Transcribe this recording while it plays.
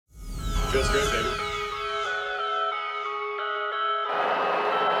Feels great, baby.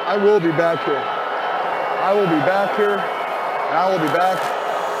 I will be back here. I will be back here, and I will be back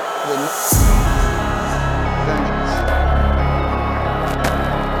with vengeance.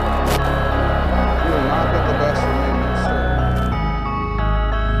 You will not get the best of me in this story.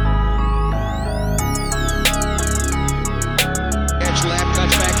 Edge left,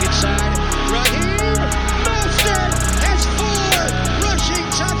 cuts back inside. Raheem Mostert has 4 rushing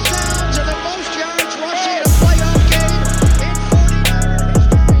touchdowns and the most yards rushing in a playoff game in 49er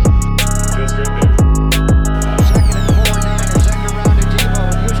history. Feels great, baby. Second and 4, Niners end around to Devo.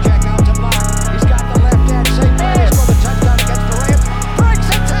 Juszczyk out to block. He's got the left end. St. Mary's for the touchdown against the Rams. Breaks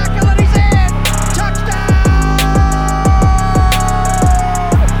a tackle and he's in. Touchdown!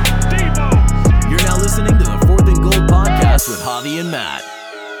 Devo. You're now listening to the 4th and Gold podcast with Javi and Matt.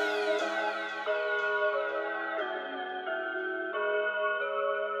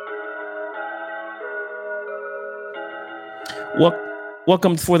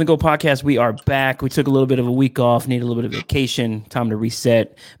 Welcome to 4th and Go podcast. We are back. We took a little bit of a week off, need a little bit of vacation, time to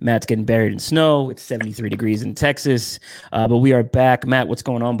reset. Matt's getting buried in snow. It's 73 degrees in Texas, but we are back. Matt, what's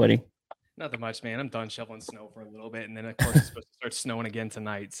going on, buddy? Nothing much, man. I'm done shoveling snow for a little bit, and then of course it's supposed to start snowing again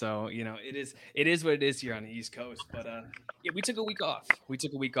tonight. So it is what it is here on the East Coast. But yeah, we took a week off.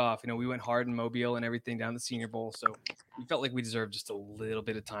 We went hard in Mobile and everything down the Senior Bowl, so we felt like we deserved just a little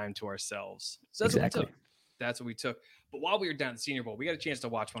bit of time to ourselves. So that's Exactly. what we took. That's what we took. But while we were down at the Senior Bowl, we got a chance to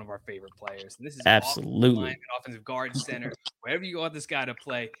watch one of our favorite players, and this is Absolutely offensive guard, center, wherever you want this guy to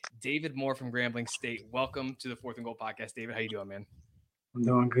play. David Moore from Grambling State. Welcome to the 4th and Goal podcast, David. How you doing, man? I'm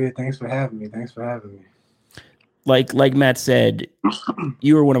doing good. Thanks for having me. Like Matt said,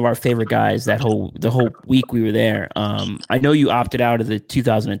 you were one of our favorite guys the whole week we were there. I know you opted out of the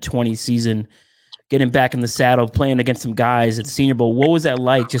 2020 season, getting back in the saddle, playing against some guys at the Senior Bowl. What was that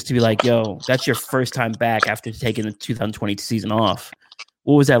like, just to be like, yo, that's your first time back after taking the 2020 season off?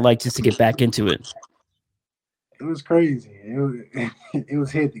 What was that like, just to get back into it? It was crazy. It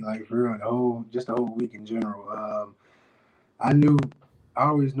was hectic, like for real. The whole week in general. I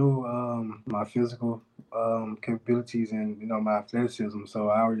always knew my physical capabilities and my athleticism, so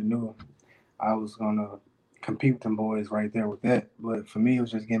I already knew I was gonna compete with them boys right there with that. But for me, it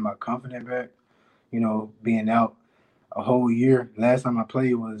was just getting my confidence back. Being out a whole year. Last time I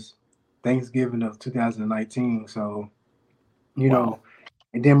played was Thanksgiving of 2019. So, Wow.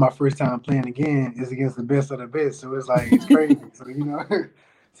 and then my first time playing again is against the best of the best. So it's like, it's crazy.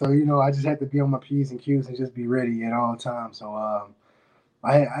 I just had to be on my P's and Q's and just be ready at all times. So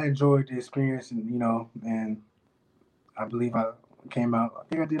I enjoyed the experience and I believe I came out. I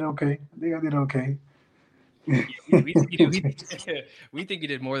think I did okay. Yeah, we think you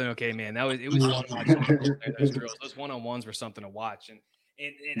did more than okay, man. It was fun watching those drills. Those one-on-ones were something to watch, and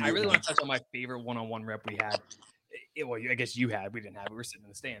I really want to touch on my favorite one-on-one rep we had. Well, I guess you had. We didn't have. We were sitting in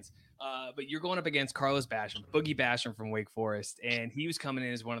the stands. But you're going up against Carlos Basham, Boogie Basham from Wake Forest, and he was coming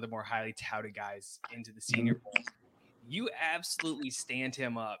in as one of the more highly touted guys into the Senior Bowl. You absolutely stand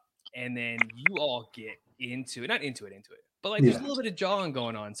him up, and then you all get into it. But there's a little bit of jawing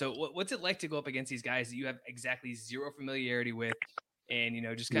going on. So what's it like to go up against these guys that you have exactly zero familiarity with, and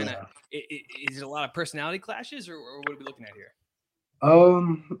just kind of is it a lot of personality clashes, or what are we looking at here?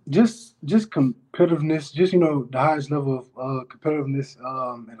 Just competitiveness, just the highest level of competitiveness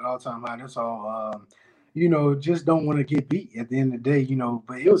at all time high. That's all. Just don't want to get beat at the end of the day.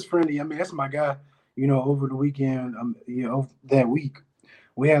 But it was friendly. I mean, that's my guy. Over the weekend, that week.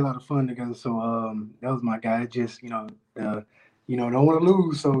 We had a lot of fun together, so that was my guy. Just don't want to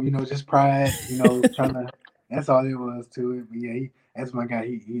lose, so just pride, trying to. That's all it was to it. But yeah, that's my guy.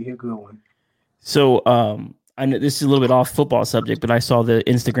 He a good one. So I know this is a little bit off football subject, but I saw the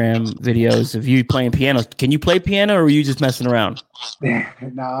Instagram videos of you playing piano. Can you play piano, or were you just messing around?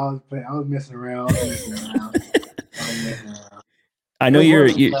 No, I was messing around. I know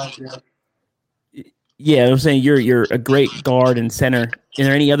Yeah, I'm saying you're a great guard and center. Is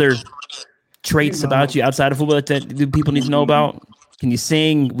there any other traits about you outside of football that people need to know about? Can you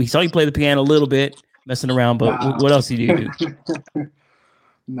sing? We saw you play the piano a little bit, messing around, but what else do you do?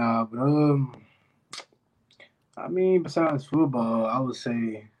 Nah, but I mean, besides football, I would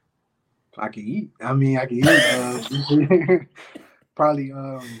say I can eat. I can eat. Probably.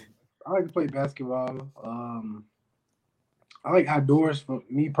 I like to play basketball. I like outdoors. For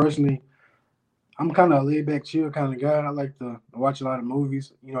me personally, I'm kind of a laid-back, chill kind of guy. I like to watch a lot of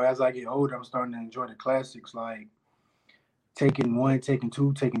movies. As I get older, I'm starting to enjoy the classics like Taken 1, Taken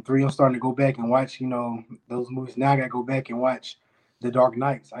 2, Taken 3. I'm starting to go back and watch, those movies. Now I got to go back and watch The Dark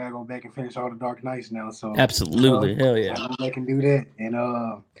Knights. I got to go back and finish all The Dark Knights now. So absolutely. Hell yeah. I go back and do that. And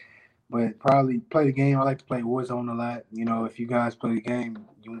but probably play the game. I like to play Warzone a lot. You know, if you guys play the game,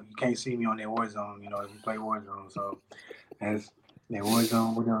 you can't see me on that Warzone. You know, if you play Warzone, so as that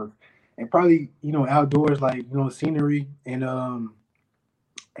Warzone, whatever, and probably outdoors like scenery and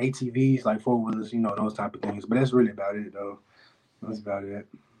ATVs like 4-wheelers, those type of things. But that's really about it, though. That's about it.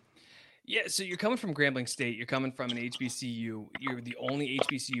 Yeah, so you're coming from Grambling State. You're coming from an HBCU. You're the only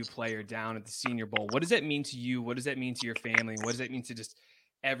HBCU player down at the Senior Bowl. What does that mean to you? What does that mean to your family? What does that mean to just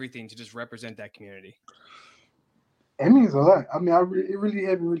everything, to just represent that community? It means a lot. I mean, it really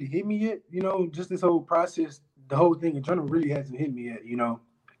hasn't really hit me yet. Just this whole process, the whole thing in general really hasn't hit me yet.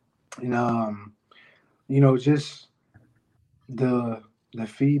 And just the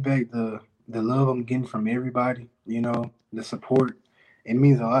feedback, the love I'm getting from everybody. The support. It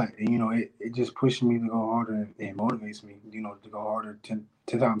means a lot. And, it just pushes me to go harder and motivates me, to go harder 10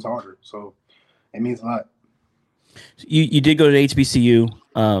 times harder. So it means a lot. You did go to HBCU.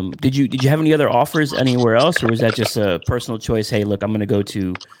 Did you have any other offers anywhere else, or was that just a personal choice? Hey, look, I'm going to go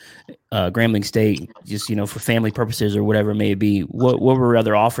to Grambling State, just for family purposes or whatever it may be. What were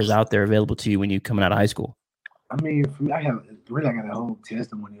other offers out there available to you when you coming out of high school? I mean, for me, I got a whole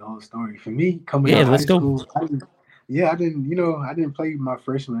testimony, a whole story. For me, coming out of high school, I didn't play my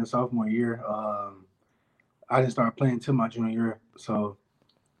freshman and sophomore year. I didn't start playing until my junior year. So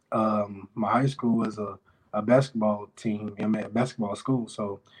my high school was a basketball team. I'm at a basketball school,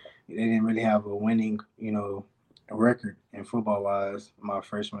 so they didn't really have a winning, record in football wise my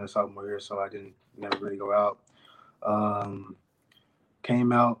freshman and sophomore year. So I never really go out.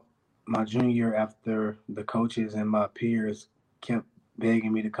 Came out my junior year after the coaches and my peers kept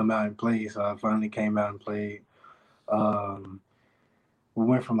begging me to come out and play. So I finally came out and played. We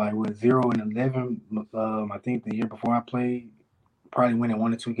went from 0-11. I think the year before I played, probably winning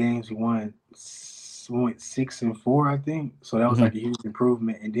 1 or 2 games. We went 6-4, I think. So that was a huge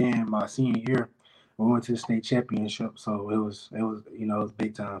improvement. And then my senior year, we went to the state championship. So it was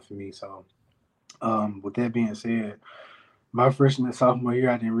big time for me. So with that being said, my freshman and sophomore year,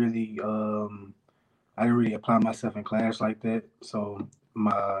 I didn't really apply myself in class like that. So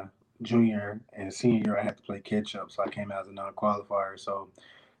my junior and senior year, I had to play catch up. So I came out as a non-qualifier. So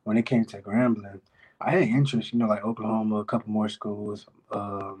when it came to Grambling, I had interest, like Oklahoma, a couple more schools,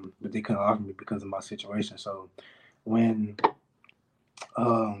 but they couldn't offer me because of my situation. So when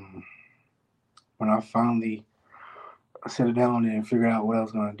I finally settled down and figured out what I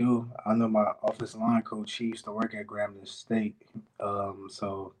was going to do, I know my offensive line coach, he used to work at Grambling State.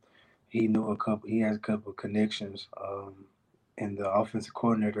 So he has a couple of connections. And the offensive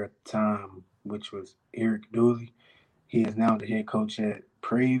coordinator at the time, which was Eric Dooley, he is now the head coach at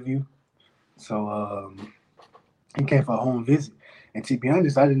Prairie View. So he came for a home visit. And to be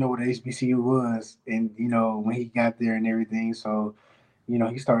honest, I didn't know what the HBCU was. And, when he got there and everything. So,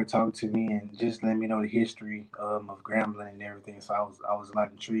 he started talking to me and just letting me know the history of Grambling and everything. So I was a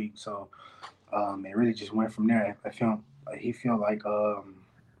lot intrigued. So it really just went from there. He felt like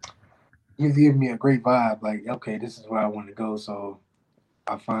he gave me a great vibe. Like, okay, this is where I want to go. So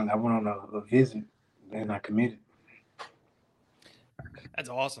I went on a visit and I committed. That's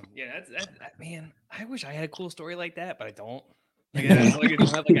awesome. Yeah, man. I wish I had a cool story like that, but I don't. I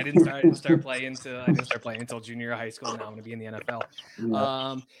didn't start playing until junior year of high school. Now I'm going to be in the NFL.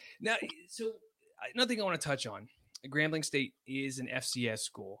 Yeah. Now, so another thing I want to touch on: Grambling State is an FCS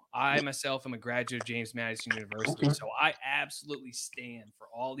school. I myself am a graduate of James Madison University, so I absolutely stand for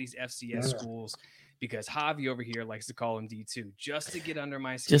all these FCS schools. Because Javi over here likes to call him D2 just to get under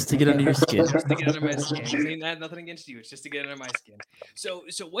my skin. Just to get under your skin. Just to get under my skin. He's saying that, nothing against you. It's just to get under my skin. So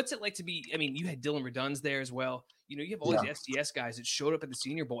what's it like to be? I mean, you had Dylan Reduns there as well. You have all these FCS guys that showed up at the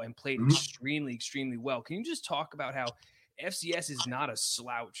Senior Bowl and played extremely, extremely well. Can you just talk about how FCS is not a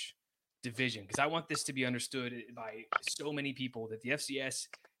slouch division? Because I want this to be understood by so many people that the FCS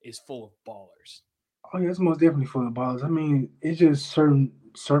is full of ballers. Oh, yeah, it's most definitely full of ballers. I mean, it's just certain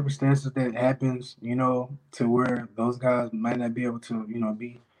circumstances that happens, to where those guys might not be able to,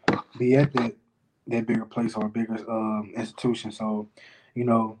 be at that bigger place or bigger institution. So, as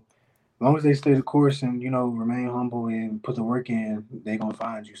long as they stay the course and, remain humble and put the work in, they're going to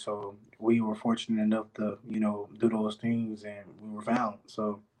find you. So we were fortunate enough to, do those things and we were found.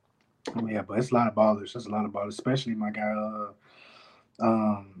 So, yeah, but it's a lot of ballers. There's a lot of ballers, especially my guy,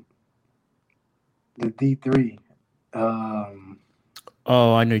 the D3.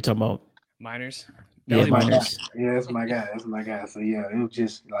 Oh, I know you're talking about Miners. Yeah, Miners. Yeah, that's my guy. So yeah, it was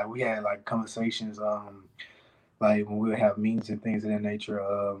just like we had like conversations, like when we would have meetings and things of that nature,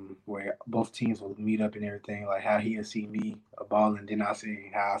 where both teams would meet up and everything, like how he'll see me balling, then I see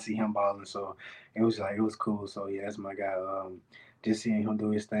how I see him balling. So it was cool. So yeah, that's my guy. just seeing him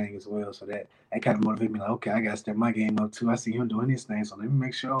do his thing as well. So that kind of motivated me. Like, okay, I got to step my game up too. I see him doing his thing, so let me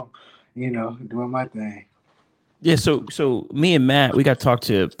make sure, doing my thing. Yeah, so me and Matt, we got to talk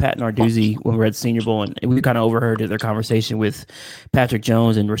to Pat Narduzzi when we were at Senior Bowl, and we kind of overheard their conversation with Patrick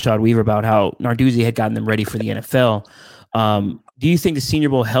Jones and Rashad Weaver about how Narduzzi had gotten them ready for the NFL. Do you think the Senior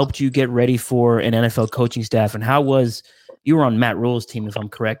Bowl helped you get ready for an NFL coaching staff? And how was you were on Matt Rule's team, if I'm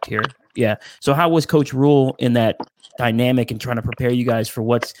correct here? Yeah. So how was Coach Rule in that dynamic and trying to prepare you guys for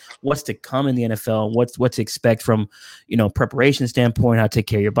what's to come in the NFL, what to expect from, preparation standpoint, how to take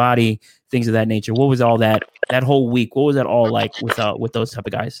care of your body, things of that nature? What was all that whole week? What was that all like with those type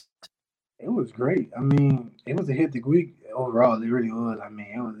of guys? It was great. I mean, it was a hectic week overall. It really was. I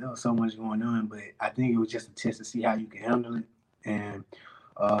mean, there was so much going on, but I think it was just a test to see how you can handle it. And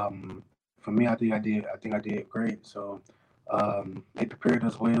for me, I think I did great. So they prepared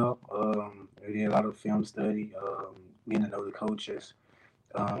us well. They did a lot of film study, getting to know the coaches.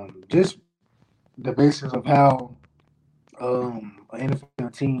 Just the basis of how an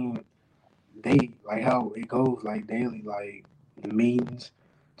NFL team, how it goes, daily, the meetings.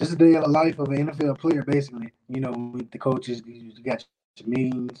 Just a day of the life of an NFL player, basically. With the coaches, you got your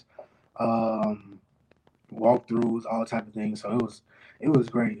meetings, walkthroughs, all type of things. So it was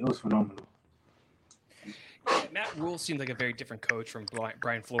great. It was phenomenal. Matt Rule seemed like a very different coach from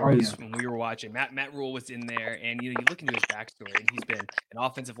Brian Flores when we were watching. Matt Rule was in there, and you look into his backstory, and he's been an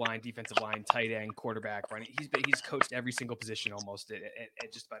offensive line, defensive line, tight end, quarterback, running. He's coached every single position almost at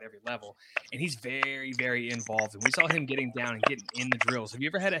just about every level, and he's very, very involved. And we saw him getting down and getting in the drills. Have you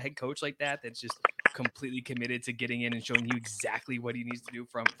ever had a head coach like that that's just completely committed to getting in and showing you exactly what he needs to do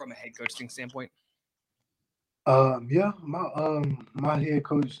from a head coaching standpoint? Yeah, my head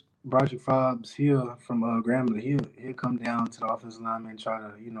coach, Broderick Fobbs, here from Grambling, he'll come down to the offensive line and try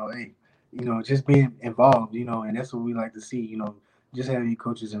to, just being involved, and that's what we like to see, just having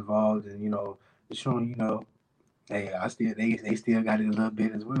coaches involved and, showing, hey, they still got it a little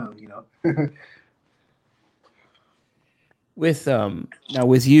bit as well, With now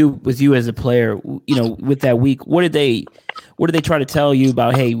with you as a player, with that week, what did they try to tell you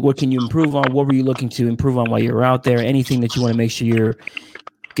about? Hey, what can you improve on? What were you looking to improve on while you were out there? Anything that you want to make sure you're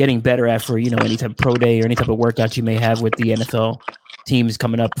getting better at for, any type of pro day or any type of workout you may have with the NFL teams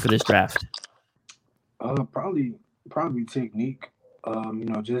coming up for this draft? Probably technique.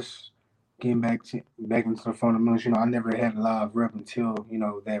 Just getting back into the fundamentals. I never had a live rep until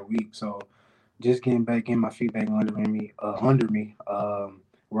that week. So just getting my feet back under me,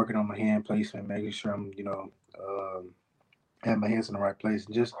 working on my hand placement, making sure I'm have my hands in the right place,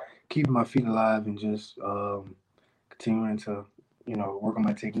 and just keeping my feet alive and just continuing to work on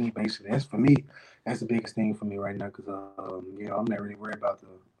my technique. Basically, that's the biggest thing for me right now, because I'm not really worried about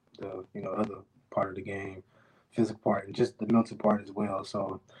the other part of the game, physical part, and just the mental part as well.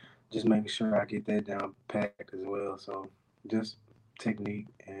 So just making sure I get that down packed as well. So just technique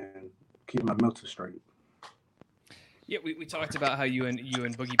and keep my mental straight. Yeah, we talked about how you and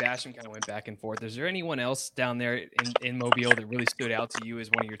Boogie Basham kind of went back and forth. Is there anyone else down there in Mobile that really stood out to you as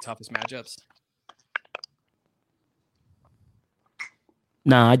one of your toughest matchups?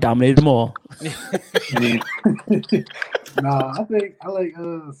 Nah, I dominated them all. Nah, I think I like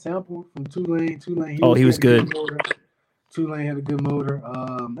Sample from Tulane. He was good. Tulane had a good motor.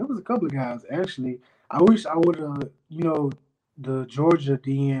 There was a couple of guys actually. I wish I would have, the Georgia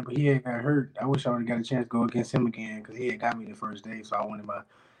DN, but he had got hurt. I wish I would have got a chance to go against him again, because he had got me the first day, so I wanted my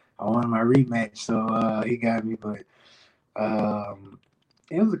rematch. So he got me, but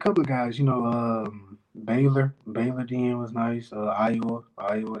it was a couple of guys. Baylor DN was nice. Iowa.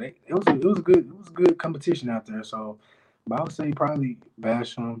 It was a good competition out there. So, but I would say probably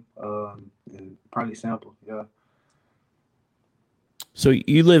Basham, and probably Sample. Yeah. So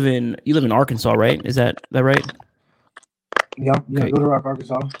you live in Arkansas, right? Is that right? Yeah, Okay. Little Rock,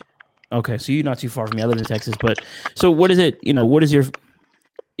 Arkansas. Okay, so you're not too far from me. I live in Texas, but so what is it? What is your? Do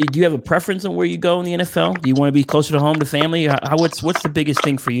you have a preference on where you go in the NFL? Do you want to be closer to home, to family? What's the biggest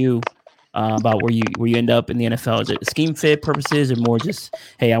thing for you about where you end up in the NFL? Is it scheme fit purposes, or more just,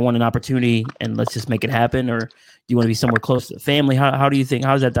 hey, I want an opportunity and let's just make it happen? Or do you want to be somewhere close to the family? How do you think?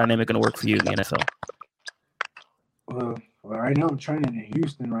 How's that dynamic going to work for you in the NFL? Well, right now I'm training in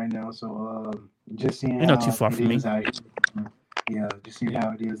Houston right now, so just seeing you're not too far from me. Yeah, just seeing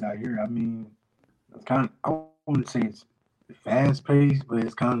how it is out here. I mean, it's kind of, I wouldn't say it's fast paced, but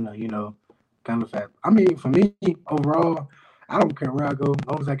it's kind of fast. I mean, for me overall, I don't care where I go as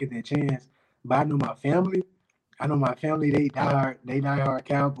long as I get that chance. But I know my family, they diehard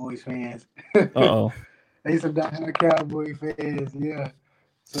Cowboys fans. Uh-oh. They some diehard Cowboy fans, yeah.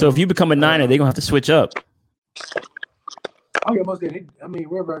 So if you become a Niner, they're gonna have to switch up. Oh yeah, most of it. I mean,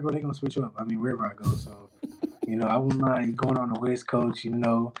 wherever I go, they're gonna switch up. I mean, wherever I go. So, I wouldn't mind going on the West Coast.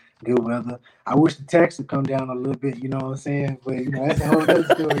 Good weather. I wish the tax would come down a little bit. You know what I'm saying? But that's a whole other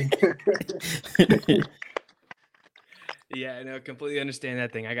story. Yeah, I know. Completely understand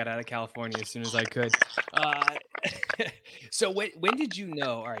that thing. I got out of California as soon as I could. So when did you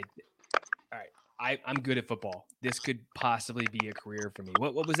know? All right. I'm good at football. This could possibly be a career for me.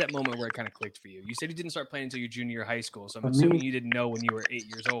 What was that moment where it kind of clicked for you? You said you didn't start playing until your junior year of high school, so I'm assuming you didn't know when you were 8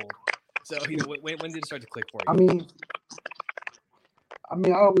 years old. So when did it start to click for you? I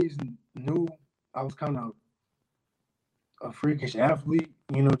mean, I always knew I was kind of a freakish athlete.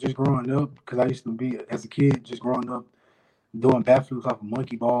 Just growing up, because I used to be as a kid, just growing up doing backflips off of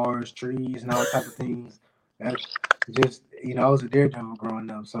monkey bars, trees, and all type of things. That's just I was a daredevil growing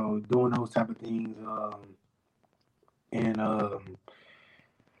up, so doing those type of things.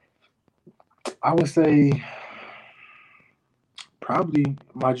 I would say probably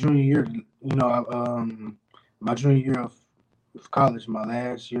my junior year. My junior year of college, my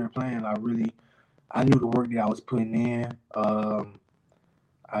last year of playing, I knew the work that I was putting in.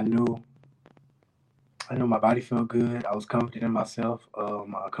 I knew my body felt good. I was confident in myself.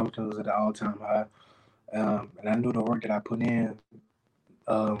 My confidence was at an all-time high. And I knew the work that I put in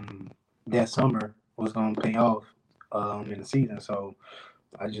that summer was going to pay off in the season. So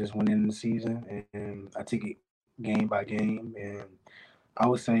I just went in the season and I took it game by game. And I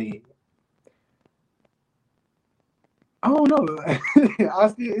would say, I don't know.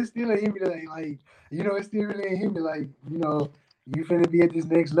 It still ain't hit me it still really ain't hit me you finna be at this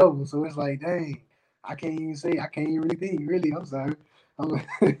next level. So it's like, dang, I can't even really think. Really, I'm sorry.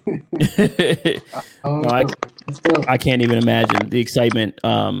 I can't even imagine the excitement.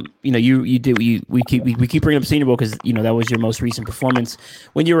 We keep bringing up Senior Bowl because that was your most recent performance.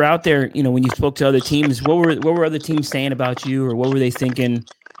 When you were out there, when you spoke to other teams, what were other teams saying about you, or what were they thinking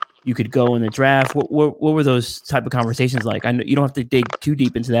you could go in the draft? What were those type of conversations like? I know you don't have to dig too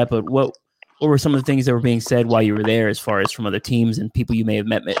deep into that, but what were some of the things that were being said while you were there, as far as from other teams and people you may have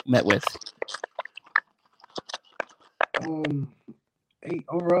met with?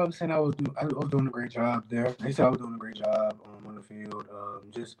 Overall, I'm saying I was doing a great job there. They said I was doing a great job on the field.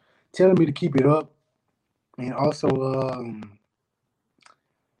 Just telling me to keep it up, and also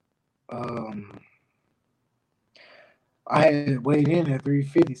I had weighed in at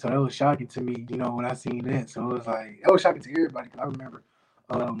 350, so that was shocking to me. When I seen that, so it was like that was shocking to everybody. Cause I remember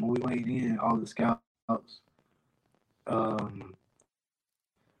when we weighed in, all the scouts. I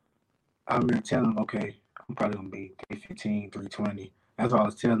remember telling them, okay, I'm probably gonna be 315, 320. That's what I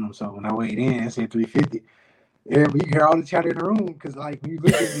was telling them. So when I weighed in, I said 350. You hear all the chatter in the room because, when you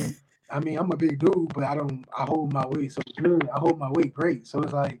look at me, I mean, I'm a big dude, but I hold my weight so good. I hold my weight great. So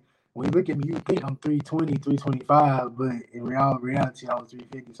it's like when you look at me, you think I'm 320, 325, but in reality, I was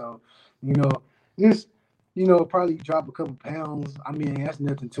 350. So, just probably drop a couple pounds. I mean, that's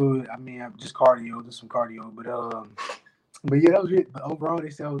nothing to it. I mean, just cardio, just some cardio. But yeah, that was it. But overall, they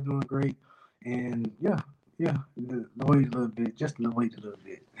said I was doing great, and yeah, the weight a little bit, just the weight a little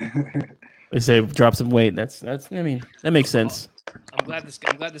bit. They say drop some weight. That's. I mean, that makes sense. I'm glad the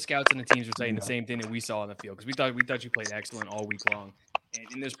scouts and the teams were saying the same thing that we saw on the field, because we thought you played excellent all week long. And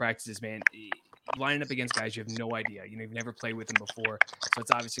in those practices, man, lining up against guys you have no idea. You've never played with them before, so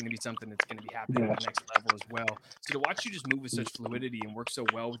it's obviously going to be something that's going to be happening at the next level as well. So to watch you just move with such fluidity and work so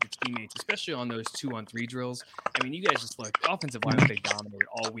well with your teammates, especially on those 2-on-3 drills. I mean, you guys just look, the offensive line, they dominated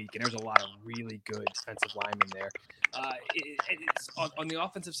all week, and there's a lot of really good defensive linemen there. It's on the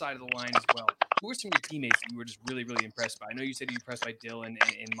offensive side of the line as well. Who were some of your teammates that you were just really, really impressed by? I know you said you were impressed by Dylan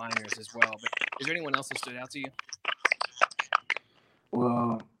and Miners as well, but is there anyone else that stood out to you?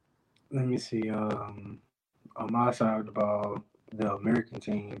 Well, let me see. On my side of the ball, the American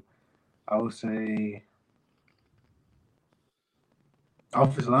team, I would say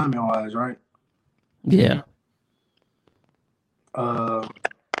offensive lineman wise, right? Yeah. All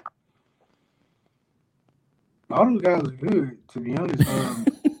those guys are good, to be honest.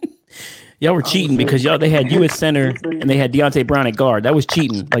 Y'all were cheating because they had you at center and they had Deontay Brown at guard. That was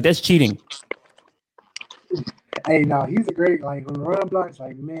cheating. That's cheating. Hey, no, he's a great, on the run blocks,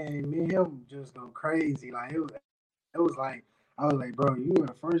 man, me and him just go crazy. It was like, I was like, bro, you were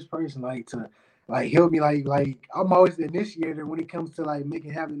the first person, to, help me, I'm always the initiator when it comes to,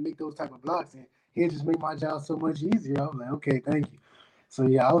 make those type of blocks, and he'll just make my job so much easier. I was like, okay, thank you. So,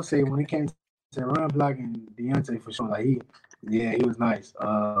 yeah, I would say when it came to run blocking, Deontay, for sure, he was nice.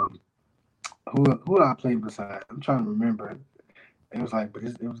 Who I played beside? I'm trying to remember. It was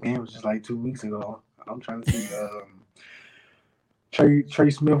game was just 2 weeks ago. I'm trying to see.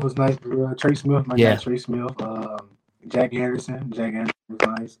 Trey Smith was nice. Trey Smith, my guy, Trey Smith. Jack Anderson was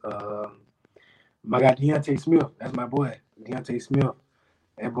nice. My guy Deontay Smith, that's my boy. Deontay Smith,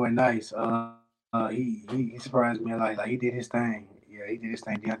 that boy nice. He surprised me like he did his thing. Yeah, he did his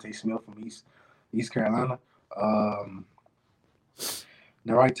thing. Deontay Smith from East Carolina.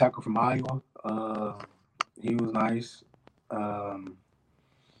 The right tackle from Iowa. He was nice.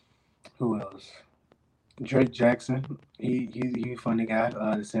 Who else? Drake Jackson. He funny guy.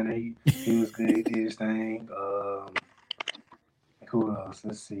 The center. He was good. He did his thing. Who else?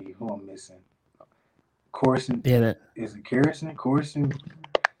 Let's see. Who I'm missing? Corson. Yeah, Is it Carrison? Corson.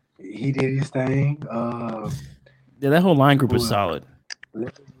 He did his thing. that whole line group was solid.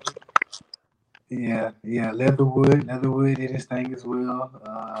 Yeah. Leatherwood did his thing as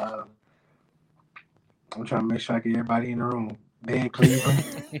well. I'm trying to make sure I get everybody in the room. Ben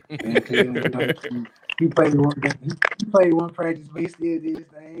Cleveland. He played one practice, but he still did his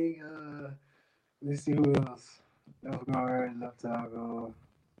thing. Let's see who else. Left guard, left tackle.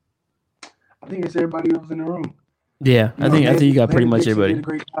 I think it's everybody who was in the room. Yeah, I think you got pretty much everybody. Did a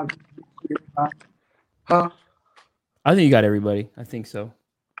great job. Huh? I think you got everybody. I think so.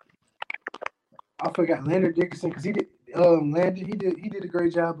 I forgot Landon Dickerson because he did. Landon, he did a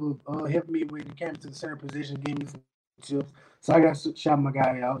great job of helping me when he came to the center position, gave me some tips. So I got to shout my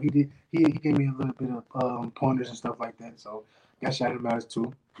guy out. He gave me a little bit of pointers and stuff like that. So got to shout him out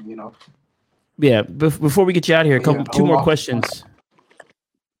too. You know. Yeah. Before we get you out of here, two more questions.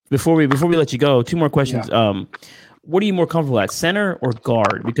 Before we let you go, two more questions. Yeah. What are you more comfortable at, center or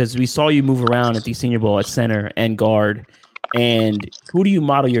guard? Because we saw you move around at the Senior Bowl at center and guard. And who do you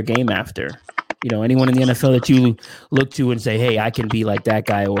model your game after? You know, anyone in the NFL that you look to and say, hey, I can be like that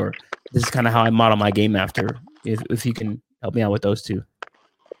guy, or this is kind of how I model my game after, if you can help me out with those two.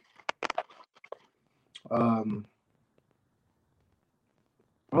 What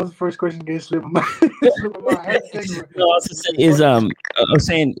was the first question? Get slip my I was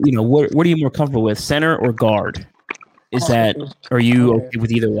saying, you know, what are you more comfortable with, center or guard? Are you okay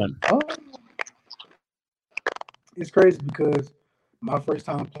with either one? It's crazy because my first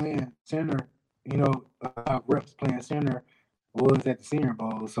time playing center, you know, reps playing center was at the Senior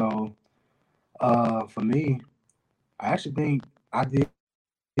Bowl. So, for me, I actually think I did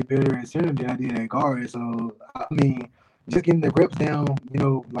better at center than I did at guard. So, I mean, just getting the reps down, you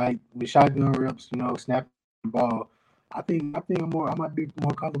know, like with shotgun reps, you know, snapping the ball. I think I might be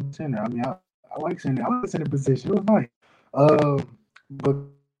more comfortable with center. I mean, I like center. I like the center position. It was nice. But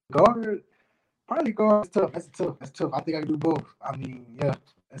guard, probably guard is tough. That's tough. I think I can do both. I mean, yeah,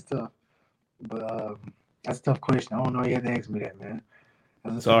 that's tough. But that's a tough question. I don't know. You had to ask me that, man.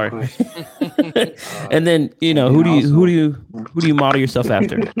 Sorry. And then, you know, who do you model yourself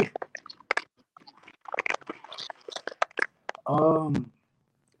after?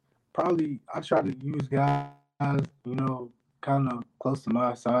 Probably I try to use guys, you know, kind of close to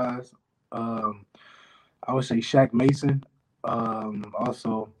my size. I would say Shaq Mason.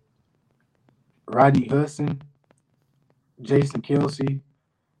 Also Rodney Hudson, Jason Kelsey.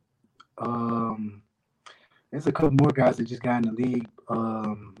 There's a couple more guys that just got in the league.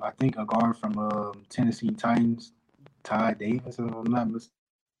 I think a guard from Tennessee Titans, Todd Davis, if I'm not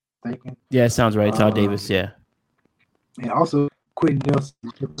mistaken. Yeah, it sounds right. Todd Davis, yeah. And also Quentin Nelson.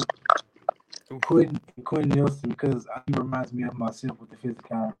 Quentin Nelson, because he reminds me of myself with the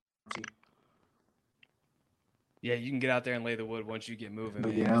physicality. Yeah, you can get out there and lay the wood once you get moving.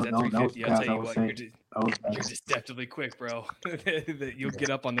 But man. yeah, That 350, I'll tell you what, you're deceptively quick, bro. You'll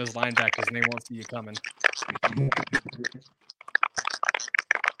get up on those linebackers and they won't see you coming.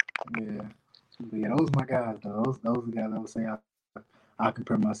 Yeah, those are my guys, though. Those are the guys I would say I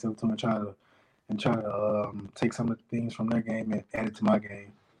compare myself to and try to take some of the things from their game and add it to my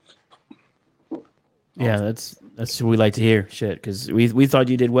game. Yeah, that's what we like to hear. Shit, because we thought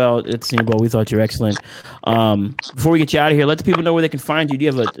you did well at Senior Bowl. We thought you were excellent. Before we get you out of here, let the people know where they can find you. Do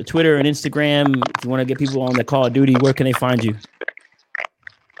you have a Twitter and Instagram? If you want to get people on the Call of Duty, where can they find you?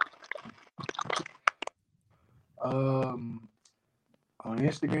 On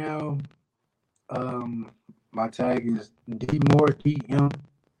Instagram, my tag is DMoore,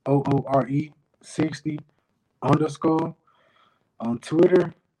 DMOORE 60 _ on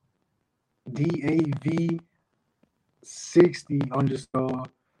Twitter. DAV 60 _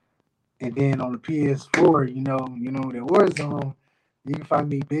 and then on the PS4, you know the Warzone, you can find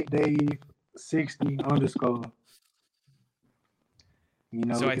me Big Dave 60 _ You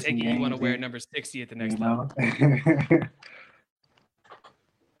know, so I take it you want to wear number 60 at the next level.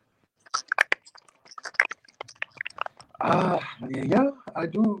 Yeah, I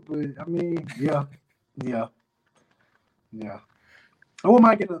do, but I mean, yeah. I wouldn't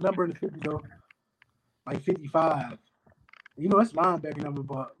mind getting a number in the 50 though, like 55. it's linebacker number,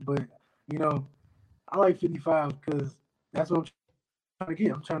 but I like 55 because that's what I'm trying to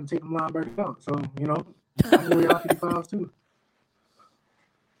get. I'm trying to take them linebackers out. So, I'm going out 55s too.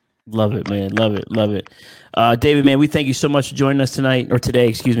 Love it, man. Love it. Love it. David, man, we thank you so much for joining us tonight, or today,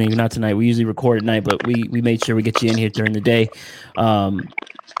 excuse me, not tonight. We usually record at night, but we made sure we get you in here during the day.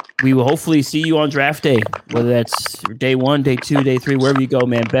 We will hopefully see you on draft day, whether that's day 1, day 2, day 3, wherever you go,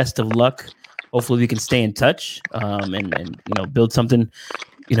 man. Best of luck. Hopefully we can stay in touch and build something,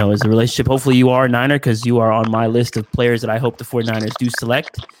 as a relationship. Hopefully you are a Niner, because you are on my list of players that I hope the 49ers do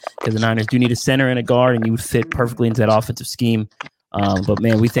select, because the Niners do need a center and a guard, and you would fit perfectly into that offensive scheme. But,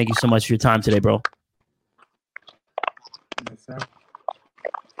 man, we thank you so much for your time today, bro. Yes, sir.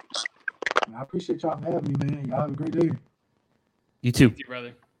 I appreciate y'all for having me, man. Y'all have a great day. You too. Thank you,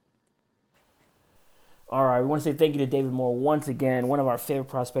 brother. All right, we want to say thank you to David Moore once again, one of our favorite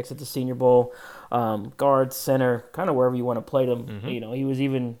prospects at the Senior Bowl, guard, center, kind of wherever you want to play them. Mm-hmm. He was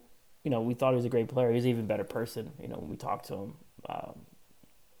even, we thought he was a great player. He was an even better person, when we talked to him.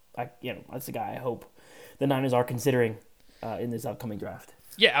 That's the guy I hope the Niners are considering in this upcoming draft.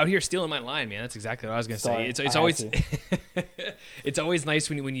 Yeah, out here stealing my line, man. That's exactly what I was going to say. It's always it's always nice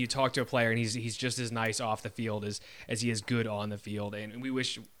when you talk to a player and he's just as nice off the field as he is good on the field, and we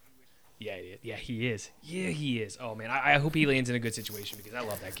wish. Yeah, he is. Yeah, he is. Oh, man, I hope he lands in a good situation because I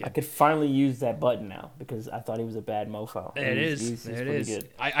love that kid. I could finally use that button now because I thought he was a bad mofo. He's good.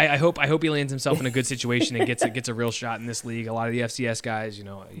 I hope he lands himself in a good situation and gets a real shot in this league. A lot of the FCS guys,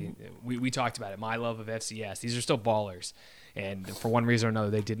 we talked about it. My love of FCS. These are still ballers, and for one reason or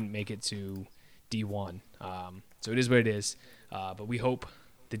another, they didn't make it to D1. So it is what it is. But we hope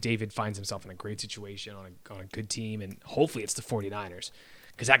that David finds himself in a great situation on a good team, and hopefully it's the 49ers.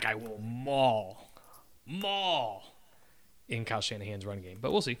 Because that guy will maul in Kyle Shanahan's run game.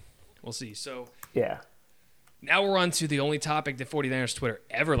 But we'll see. So yeah. Now we're on to the only topic that 49ers Twitter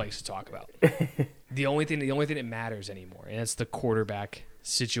ever likes to talk about. the only thing that matters anymore, and that's the quarterback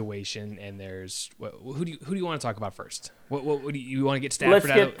situation. And there's who do you want to talk about first? What do you want to get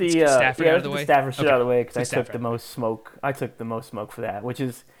Stafford out of the way? Stafford out of the way because I took the most smoke. I took the most smoke for that, which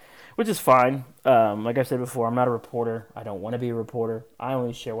is fine. Like I said before, I'm not a reporter. I don't want to be a reporter. I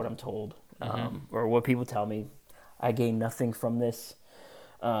only share what I'm told or what people tell me. I gain nothing from this.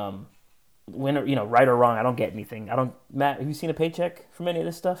 Right or wrong, I don't get anything. Matt, have you seen a paycheck from any of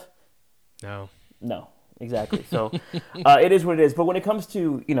this stuff? No, exactly. So it is what it is. But when it comes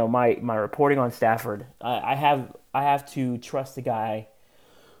to my reporting on Stafford, I have to trust the guy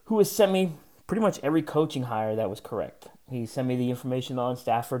who has sent me pretty much every coaching hire that was correct. He sent me the information on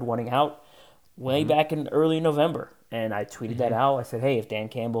Stafford wanting out way back in early November, and I tweeted that out. I said, "Hey, if Dan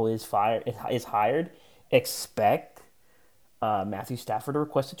Campbell is hired, expect Matthew Stafford to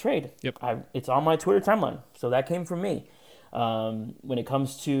request a trade." Yep, it's on my Twitter timeline, so that came from me. When it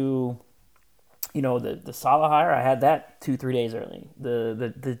comes to the Saleh hire, I had that 2-3 days early.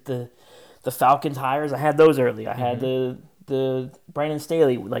 The Falcons hires, I had those early. I had the Brandon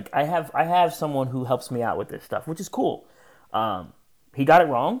Staley. Like I have someone who helps me out with this stuff, which is cool. He got it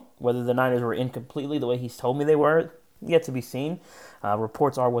wrong. Whether the Niners were in completely the way he's told me they were, yet to be seen.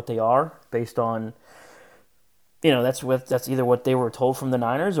 Reports are what they are, based on that's either what they were told from the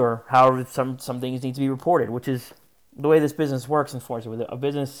Niners or however some things need to be reported, which is the way this business works. Unfortunately,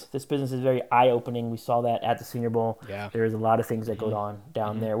 this business is very eye-opening. We saw that at the Senior Bowl. Yeah. There's a lot of things that go on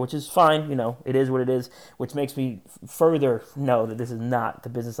down there, which is fine. It is what it is, which makes me further know that this is not the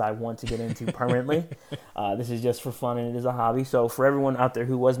business I want to get into permanently. This is just for fun, and it is a hobby. So for everyone out there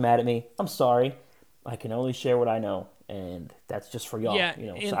who was mad at me, I'm sorry. I can only share what I know, and that's just for y'all. Yeah,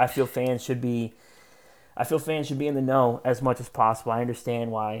 So I feel fans should be in the know as much as possible. I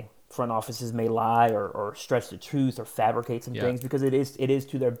understand why front offices may lie or stretch the truth or fabricate some things, because it is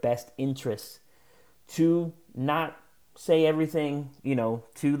to their best interests to not say everything,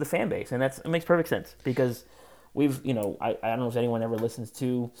 to the fan base. And it makes perfect sense, because we've, I don't know if anyone ever listens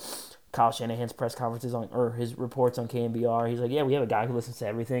to Kyle Shanahan's press conferences or his reports on KNBR. He's like, yeah, we have a guy who listens to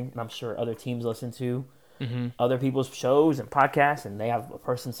everything. And I'm sure other teams listen to other people's shows and podcasts, and they have a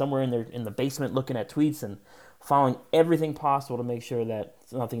person somewhere in the basement looking at tweets and following everything possible to make sure that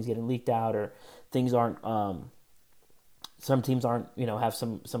nothing's getting leaked out or things aren't. Some teams aren't, have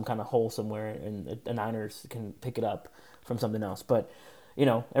some kind of hole somewhere, and the Niners can pick it up from something else. But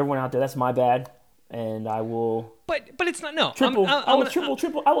everyone out there, that's my bad, and I will. But it's not. No, I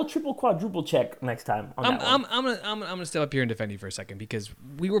will triple quadruple check next time. I'm gonna step up here and defend you for a second, because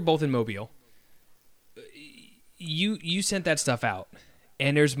we were both in Mobile. You sent that stuff out,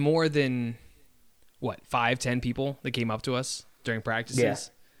 and there's more than 5-10 people that came up to us during practices. Yeah.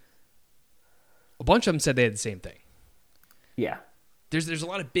 A bunch of them said they had the same thing. Yeah. There's a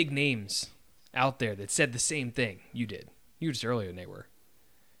lot of big names out there that said the same thing you did. You were just earlier than they were.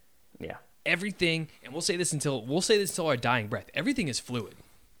 Yeah. Everything, and we'll say this until our dying breath. Everything is fluid.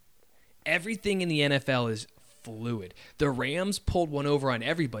 Everything in the NFL is fluid. The Rams pulled one over on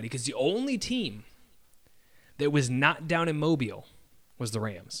everybody because the only team that was not down in Mobile was the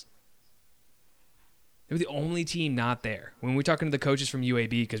Rams. They were the only team not there. When we're talking to the coaches from UAB,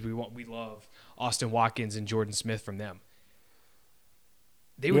 because we love Austin Watkins and Jordan Smith from them.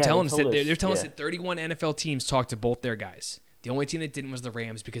 They were telling us that 31 NFL teams talked to both their guys. The only team that didn't was the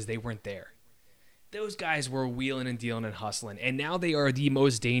Rams because they weren't there. Those guys were wheeling and dealing and hustling, and now they are the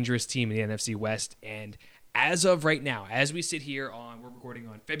most dangerous team in the NFC West. And as of right now, as we sit here we're recording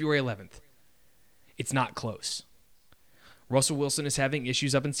on February 11th, it's not close. Russell Wilson is having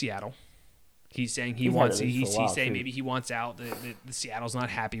issues up in Seattle. He's saying he's saying maybe he wants out. The Seattle's not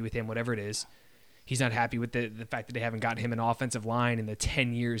happy with him, whatever it is. He's not happy with the fact that they haven't gotten him an offensive line in the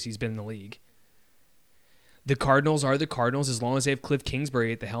 10 years he's been in the league. The Cardinals are the Cardinals as long as they have Cliff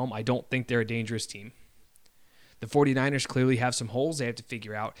Kingsbury at the helm. I don't think they're a dangerous team. The 49ers clearly have some holes they have to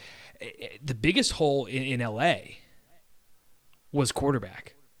figure out. The biggest hole in LA was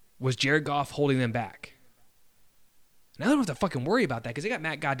quarterback. Was Jared Goff holding them back? Now they don't have to fucking worry about that because they got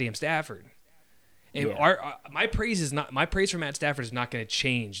Matt goddamn Stafford. And my praise for Matt Stafford is not going to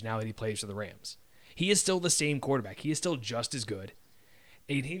change now that he plays for the Rams. He is still the same quarterback. He is still just as good.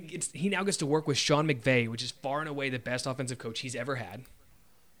 And he now gets to work with Sean McVay, which is far and away the best offensive coach he's ever had.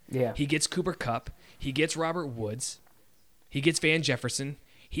 Yeah. He gets Cooper Kupp. He gets Robert Woods. He gets Van Jefferson.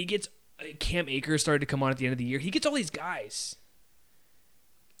 He gets Cam Akers started to come on at the end of the year. He gets all these guys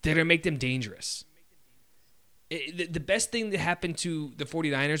that are going to make them dangerous. The best thing that happened to the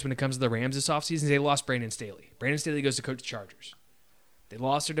 49ers when it comes to the Rams this offseason is they lost Brandon Staley. Brandon Staley goes to coach the Chargers. They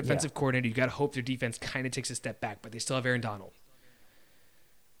lost their defensive coordinator. You got to hope their defense kind of takes a step back, but they still have Aaron Donald.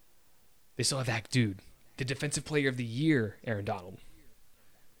 They still have that dude, the defensive player of the year, Aaron Donald.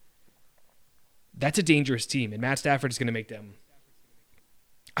 That's a dangerous team, and Matt Stafford is going to make them.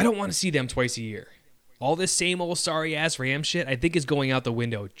 I don't want to see them twice a year. All this same old sorry-ass Ram shit, I think, is going out the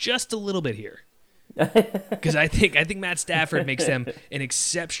window just a little bit here. Because I think Matt Stafford makes them an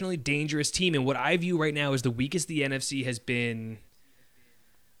exceptionally dangerous team, and what I view right now is the weakest the NFC has been,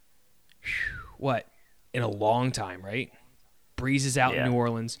 in a long time, right? Breeze is out in New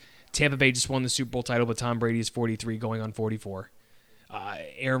Orleans. Tampa Bay just won the Super Bowl title, but Tom Brady is 43 going on 44.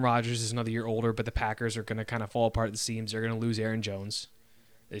 Aaron Rodgers is another year older, but the Packers are going to kind of fall apart at the seams. They're going to lose Aaron Jones.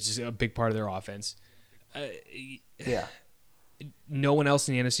 It's just a big part of their offense. No one else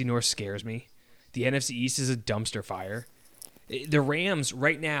in the NFC North scares me. The NFC East is a dumpster fire. The Rams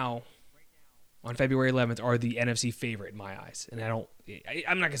right now on February 11th are the NFC favorite in my eyes. And I'm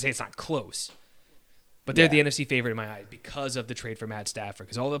not going to say it's not close, but they're the NFC favorite in my eyes because of the trade for Matt Stafford.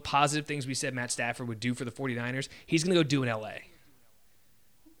 Because all the positive things we said Matt Stafford would do for the 49ers, he's going to go do in L.A.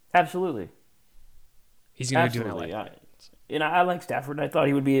 Absolutely. He's going to go do in L.A. I like Stafford. I thought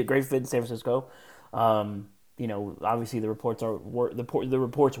he would be a great fit in San Francisco. Obviously the reports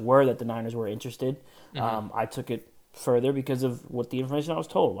were that the Niners were interested. Mm-hmm. I took it further because of what the information I was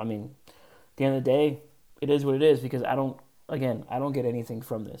told. I mean, at the end of the day, it is what it is because I don't get anything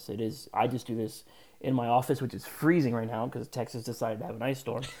from this. I just do this in my office, which is freezing right now because Texas decided to have an ice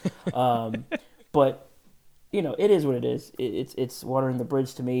storm. But it is what it is. It's watering the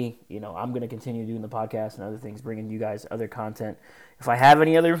bridge to me. I'm going to continue doing the podcast and other things, bringing you guys other content. If I have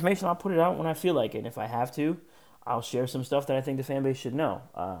any other information, I'll put it out when I feel like it. And if I have to, I'll share some stuff that I think the fan base should know.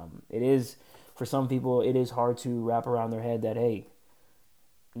 It is, for some people, it is hard to wrap around their head that, hey,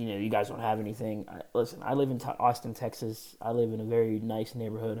 you guys don't have anything. Listen, I live in Austin, Texas. I live in a very nice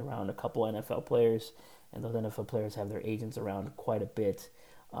neighborhood around a couple NFL players, and those NFL players have their agents around quite a bit.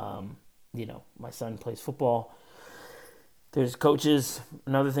 My son plays football. There's coaches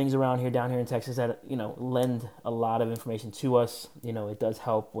and other things around here, down here in Texas that, lend a lot of information to us. It does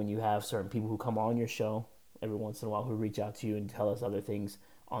help when you have certain people who come on your show every once in a while who reach out to you and tell us other things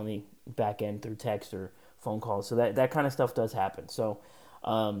on the back end through text or phone calls. So that kind of stuff does happen. So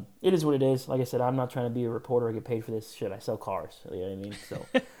it is what it is. Like I said, I'm not trying to be a reporter or get paid for this shit. I sell cars. You know what I mean? So,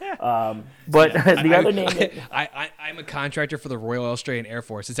 but the other name that... I'm a contractor for the Royal Australian Air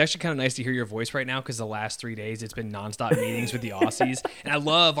Force. It's actually kind of nice to hear your voice right now because the last 3 days it's been nonstop meetings with the Aussies. And I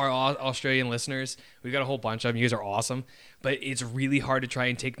love our Australian listeners. We've got a whole bunch of them. You guys are awesome. But it's really hard to try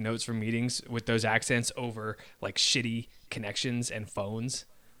and take notes from meetings with those accents over like shitty connections and phones.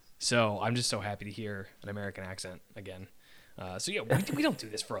 So I'm just so happy to hear an American accent again. We don't do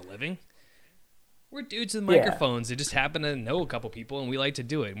this for a living. We're dudes with microphones that just happen to know a couple people, and we like to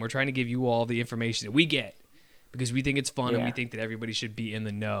do it. And we're trying to give you all the information that we get because we think it's fun and we Yeah. think that everybody should be in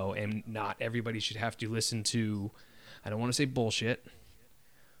the know and not everybody should have to listen to, I don't want to say bullshit,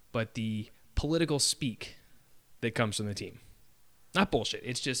 but the political speak that comes from the team. Not bullshit.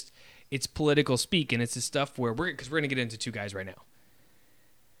 It's political speak, and it's the stuff where because we're going to get into two guys right now.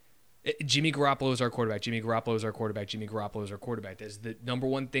 Jimmy Garoppolo is our quarterback. Jimmy Garoppolo is our quarterback. Jimmy Garoppolo is our quarterback. That's the number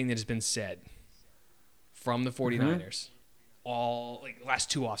one thing that has been said from the 49ers all last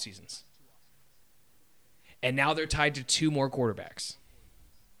two off seasons. And now they're tied to two more quarterbacks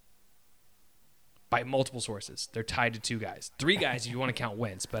by multiple sources. They're tied to two guys, three guys if you want to count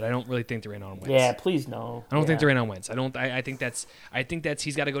Wentz, but I don't really think they're in on Wentz. Yeah, please no. I don't think they're in on Wentz. I think that's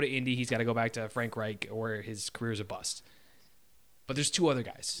he's got to go to Indy. He's got to go back to Frank Reich, or his career's a bust. But there's two other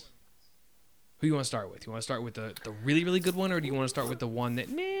guys. Who you want to start with? You want to start with the really, really good one, or do you want to start with the one that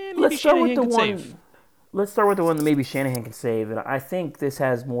maybe Let's start with Shanahan the can one. save? Let's start with the one that maybe Shanahan can save, and I think this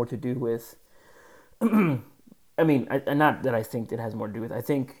has more to do with. I mean, not that I think it has more to do with. I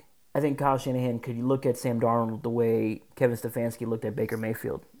think Kyle Shanahan could look at Sam Darnold the way Kevin Stefanski looked at Baker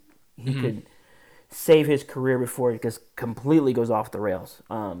Mayfield. He could save his career before it just completely goes off the rails.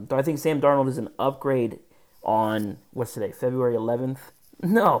 Do I think Sam Darnold is an upgrade on what's today, February 11th?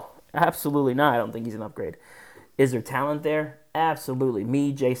 No. Absolutely not. I don't think he's an upgrade. Is there talent there? Absolutely.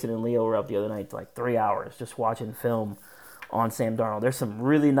 Me, Jason, and Leo were up the other night for 3 hours just watching film on Sam Darnold. There's some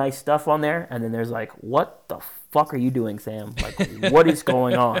really nice stuff on there, and then there's what the fuck are you doing, Sam? What is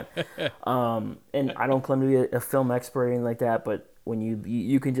going on? And I don't claim to be a film expert or anything like that, but when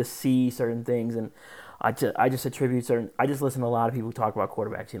you can just see certain things, and I just attribute certain. I just listen to a lot of people talk about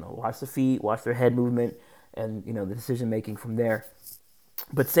quarterbacks. Watch the feet, watch their head movement, and the decision making from there.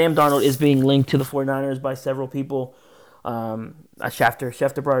 But Sam Darnold is being linked to the 49ers by several people.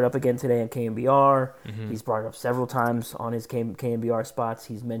 Schefter brought it up again today on KNBR. He's brought it up several times on his KNBR spots.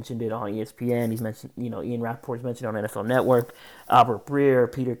 He's mentioned it on ESPN. He's mentioned, Ian Rappaport's mentioned it on NFL Network. Albert Breer,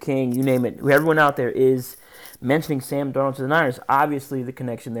 Peter King, you name it. Everyone out there is mentioning Sam Darnold to the Niners. Obviously, the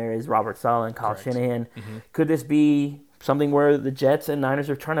connection there is Robert Saleh and Kyle Shanahan. Could this be something where the Jets and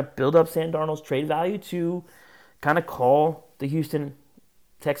Niners are trying to build up Sam Darnold's trade value to kind of call the Houston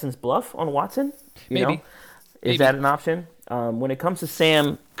Texans bluff on Watson? Maybe. Is that an option? When it comes to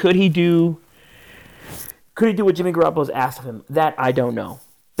Sam, could he do what Jimmy Garoppolo's asked of him? That I don't know.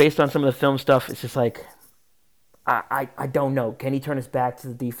 Based on some of the film stuff, it's just I don't know. Can he turn his back to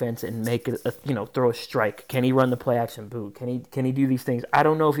the defense and make it throw a strike? Can he run the play action boot? Can he do these things? I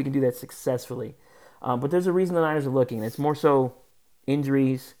don't know if he can do that successfully. But there's a reason the Niners are looking. It's more so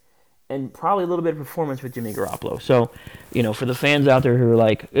injuries and probably a little bit of performance with Jimmy Garoppolo. So, for the fans out there who are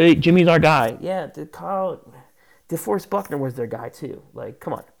like, hey, Jimmy's our guy. Yeah, DeForest Buckner was their guy too.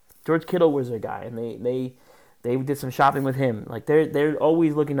 Come on. George Kittle was their guy, and they did some shopping with him. They're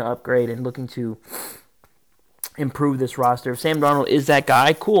always looking to upgrade and looking to improve this roster. If Sam Darnold is that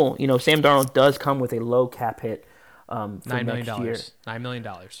guy, cool. Sam Darnold does come with a low cap hit for $9 million. next year. $9 million.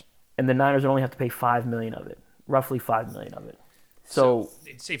 And the Niners only have to pay $5 million of it, roughly $5 million of it. So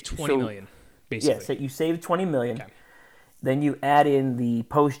they'd save $20 million, basically. Yeah, so you save $20 million. Okay. Then you add in the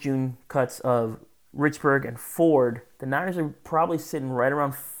post-June cuts of Richburg and Ford. The Niners are probably sitting right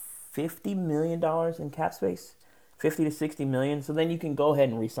around $50 million in cap space, $50 to $60 million. So then you can go ahead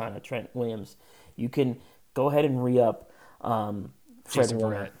and re-sign a Trent Williams. You can go ahead and re-up Fred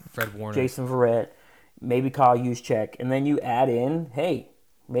Warner, Jason Verrett, maybe Kyle Juszczyk, and then you add in, hey,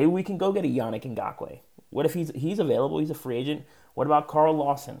 maybe we can go get a Yannick Ngakoue. What if he's available? He's a free agent. What about Carl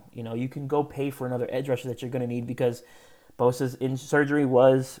Lawson? You can go pay for another edge rusher that you're going to need because Bosa's surgery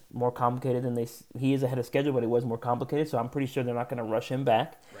was more complicated than he is ahead of schedule, but it was more complicated. So I'm pretty sure they're not going to rush him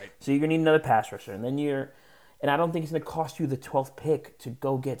back. Right. So you're going to need another pass rusher, and I don't think it's going to cost you the 12th pick to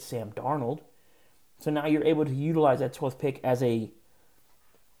go get Sam Darnold. So now you're able to utilize that 12th pick as a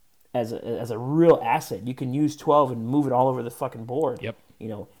real asset. You can use 12 and move it all over the fucking board. Yep.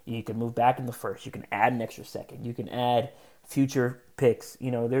 You can move back in the first. You can add an extra second. You can add future picks.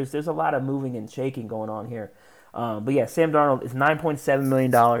 There's a lot of moving and shaking going on here. But yeah, Sam Darnold is $9.7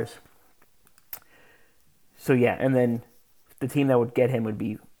 million. So yeah, and then the team that would get him would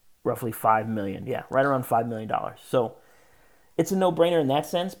be roughly $5 million. Yeah, right around $5 million. So it's a no-brainer in that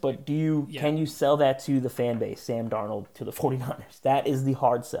sense, but can you sell that to the fan base, Sam Darnold, to the 49ers? That is the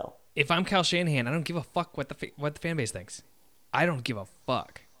hard sell. If I'm Kyle Shanahan, I don't give a fuck what the fan base thinks. I don't give a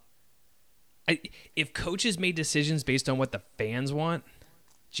fuck. If coaches made decisions based on what the fans want,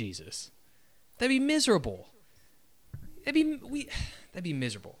 Jesus, that'd be miserable. That'd be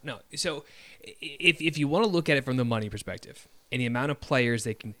miserable. No, so if you want to look at it from the money perspective and the amount of players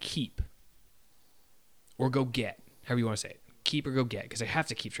they can keep or go get, however you want to say it, keep or go get, because I have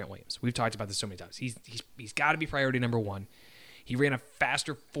to keep Trent Williams. We've talked about this so many times. He's got to be priority number one. He ran a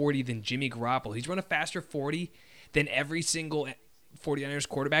faster 40 than Jimmy Garoppolo. He's run a faster 40 than every single 49ers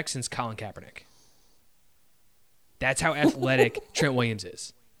quarterback since Colin Kaepernick. That's how athletic Trent Williams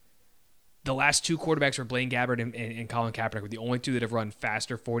is. The last two quarterbacks were Blaine Gabbert and Colin Kaepernick, were the only two that have run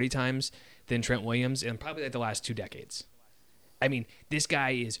faster 40 times than Trent Williams in probably like the last 2 decades. I mean, this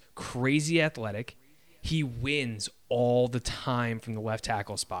guy is crazy athletic. He wins all the time from the left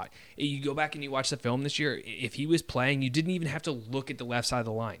tackle spot. You go back and you watch the film this year, if he was playing, you didn't even have to look at the left side of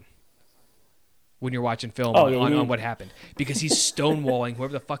the line when you're watching film on what happened, because he's stonewalling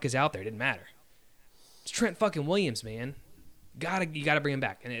whoever the fuck is out there. It didn't matter. It's Trent fucking Williams, man. You gotta bring him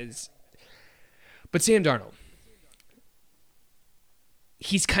back. But Sam Darnold,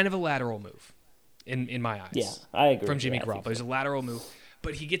 he's kind of a lateral move in my eyes. Yeah, I agree. From Jimmy Garoppolo, he's a lateral move,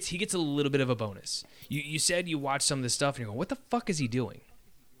 but he gets a little bit of a bonus. You said you watched some of this stuff and you're going, what the fuck is he doing?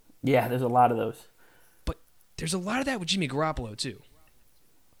 Yeah, there's a lot of those. But there's a lot of that with Jimmy Garoppolo too.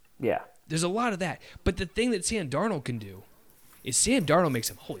 Yeah. There's a lot of that. But the thing that Sam Darnold can do is Sam Darnold makes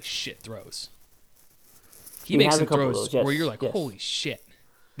some holy shit throws. He makes some throws where you're like, holy shit.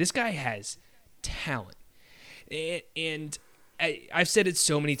 This guy has talent. And I've said it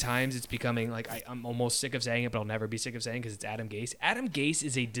so many times, it's becoming like, I'm almost sick of saying it, but I'll never be sick of saying it because it's Adam Gase. Adam Gase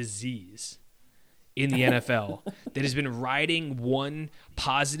is a disease in the NFL that has been riding one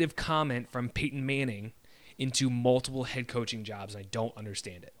positive comment from Peyton Manning into multiple head coaching jobs, and I don't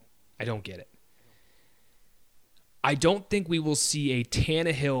understand it. I don't get it. I don't think we will see a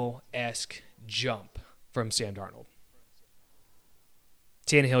Tannehill-esque jump from Sam Darnold.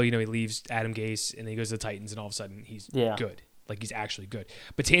 Tannehill, he leaves Adam Gase and then he goes to the Titans, and all of a sudden he's good. Like, he's actually good.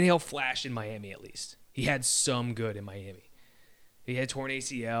 But Tannehill flashed in Miami at least. He had some good in Miami. He had torn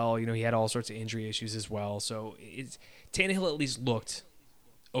ACL. He had all sorts of injury issues as well. So Tannehill at least looked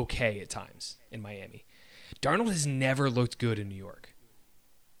okay at times in Miami. Darnold has never looked good in New York.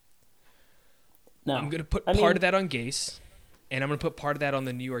 No. I'm going to put part of that on Gase, and I'm going to put part of that on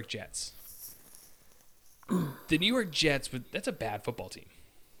the New York Jets. The New York Jets, that's a bad football team.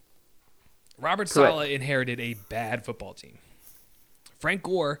 Robert Saleh inherited a bad football team. Frank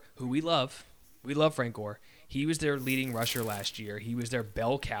Gore, who we love Frank Gore, he was their leading rusher last year. He was their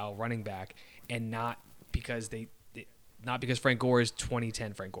bell cow running back, and not because Frank Gore is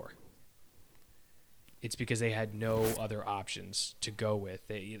 2010 Frank Gore. It's because they had no other options to go with.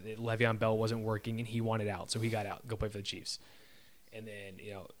 Le'Veon Bell wasn't working, and he wanted out, so he got out, go play for the Chiefs. And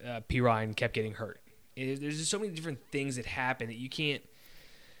then P. Ryan kept getting hurt. There's just so many different things that happen that you can't.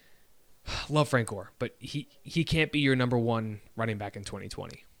 Love Frank Gore, but he can't be your number one running back in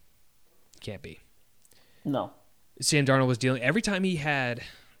 2020. Can't be. No. Sam Darnold was dealing every time he had.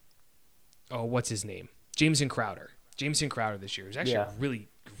 Oh, what's his name? Jamison Crowder. Jamison Crowder this year was actually a really,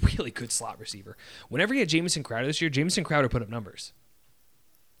 really good slot receiver. Whenever he had Jamison Crowder this year, Jamison Crowder put up numbers.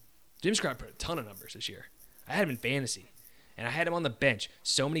 Jamison Crowder put a ton of numbers this year. I had him in fantasy. And I had him on the bench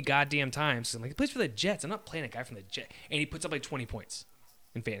so many goddamn times. I'm like, he plays for the Jets. I'm not playing a guy from the Jets. And he puts up like 20 points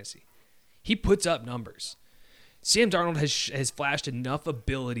in fantasy. He puts up numbers. Sam Darnold has flashed enough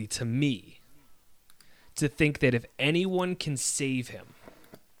ability to me to think that if anyone can save him,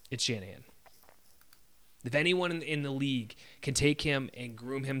 it's Shanahan. If anyone in the league can take him and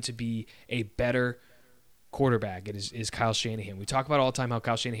groom him to be a better quarterback, it is Kyle Shanahan. We talk about all the time how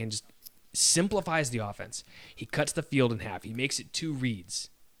Kyle Shanahan just simplifies the offense. He cuts the field in half. He makes it 2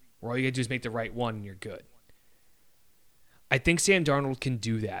 reads, where all you got to do is make the right one and you're good. I think Sam Darnold can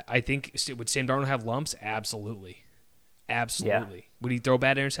do that. I think, would Sam Darnold have lumps? Absolutely. Absolutely. Yeah. Would he throw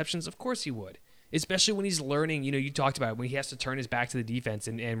bad interceptions? Of course he would. Especially when he's learning, you talked about it, when he has to turn his back to the defense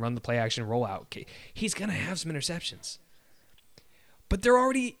and run the play action rollout. Okay, he's going to have some interceptions. But they're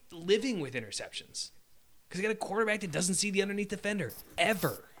already living with interceptions. Because they got a quarterback that doesn't see the underneath defender.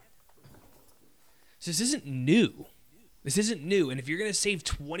 Ever. So this isn't new. This isn't new. And if you're going to save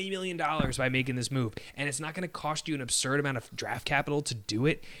 $20 million by making this move, and it's not going to cost you an absurd amount of draft capital to do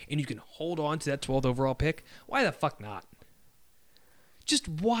it, and you can hold on to that 12th overall pick, why the fuck not? Just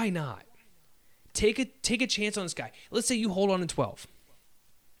why not? Take a chance on this guy. Let's say you hold on to 12.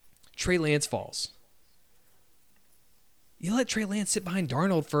 Trey Lance falls. You let Trey Lance sit behind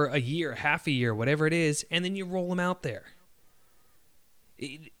Darnold for a year, half a year, whatever it is, and then you roll him out there.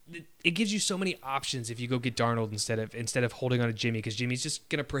 It gives you so many options if you go get Darnold instead of holding on to Jimmy, because Jimmy's just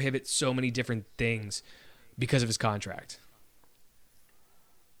going to prohibit so many different things because of his contract.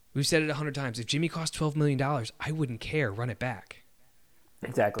 We've said it 100 times. If Jimmy cost $12 million, I wouldn't care. Run it back.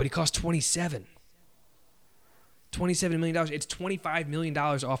 Exactly. But he cost $27 million. It's $25 million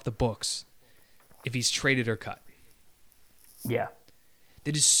off the books if he's traded or cut. Yeah.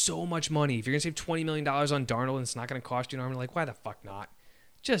 That is so much money. If you're going to save $20 million on Darnold and it's not going to cost you an arm, like, why the fuck not?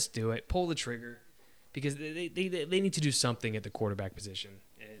 Just do it. Pull the trigger. Because they need to do something at the quarterback position.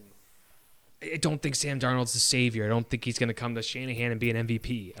 And I don't think Sam Darnold's the savior. I don't think he's going to come to Shanahan and be an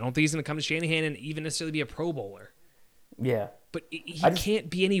MVP. I don't think he's going to come to Shanahan and even necessarily be a Pro Bowler. Yeah. But he can't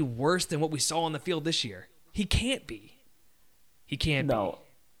be any worse than what we saw on the field this year. He can't be. He can't be. No.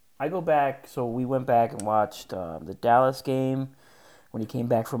 I go back, so we went back and watched the Dallas game. When he came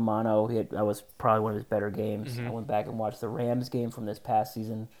back from mono, that was probably one of his better games. I went back and watched the Rams game from this past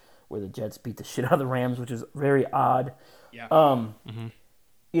season where the Jets beat the shit out of the Rams, which is very odd. Yeah.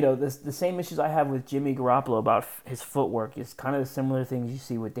 You know, the same issues I have with Jimmy Garoppolo about his footwork is kind of the similar things you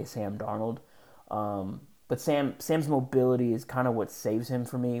see with Sam Darnold. But Sam's mobility is kind of what saves him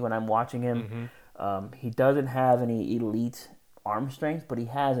for me when I'm watching him. He doesn't have any elite arm strength, but he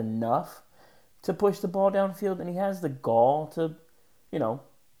has enough to push the ball downfield, and he has the gall to, you know,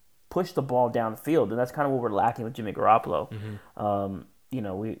 push the ball downfield, and that's kind of what we're lacking with Jimmy Garoppolo. You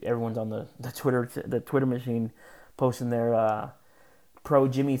know, everyone's on the Twitter machine posting their pro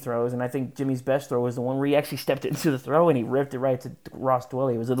Jimmy throws, and I think Jimmy's best throw was the one where he actually stepped into the throw and he ripped it right to Ross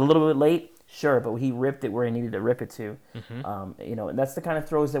Dwelley. Was it a little bit late? Sure, but he ripped it where he needed to rip it to. You know, and that's the kind of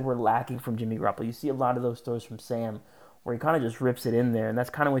throws that we're lacking from Jimmy Garoppolo. You see a lot of those throws from Sam where he kind of just rips it in there, and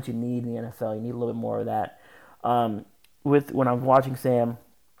that's kind of what you need in the NFL. You need a little bit more of that. When I'm watching Sam,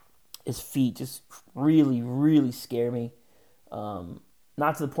 his feet just really, really scare me.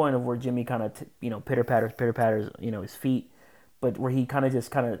 Not to the point of where Jimmy kind of, pitter patters, his feet, but where he kind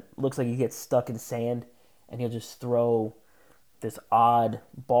of looks like he gets stuck in sand, and he'll just throw this odd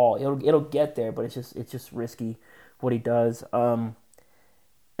ball. It'll get there, but it's just risky what he does. And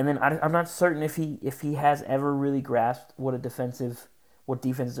then I'm not certain if he has ever really grasped what defenses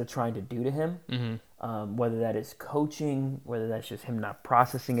are trying to do to him. Whether that is coaching, whether that's just him not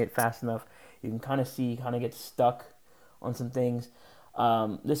processing it fast enough. You can kind of see, get stuck on some things.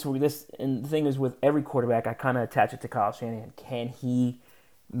 And the thing is, with every quarterback, I kind of attach it to Kyle Shanahan. Can he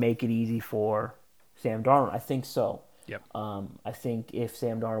make it easy for Sam Darnold? I think so. Yep. I think if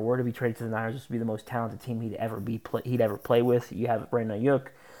Sam Darnold were to be traded to the Niners, this would be the most talented team he'd ever play with. You have Brandon Ayuk,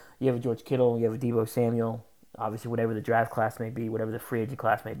 you have a George Kittle, you have a Deebo Samuel. Obviously, whatever the draft class may be, whatever the free agent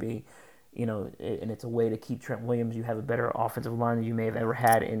class may be, and it's a way to keep Trent Williams. You have a better offensive line than you may have ever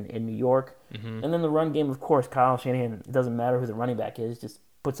had in New York. And then the run game, of course, Kyle Shanahan, it doesn't matter who the running back is, just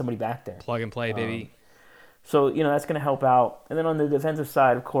put somebody back there. Plug and play, baby. So, that's going to help out. And then on the defensive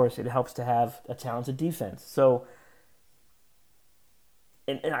side, of course, it helps to have a talented defense. So,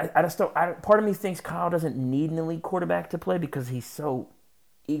 and I just don't, part of me thinks Kyle doesn't need an elite quarterback to play because he's so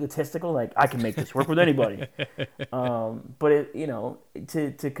egotistical, like, I can make this work with anybody. But to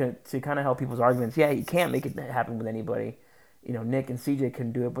kind of help people's arguments, yeah, you can't make it happen with anybody. Nick and CJ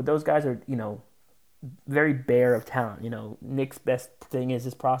couldn't do it, but those guys are, very bare of talent. Nick's best thing is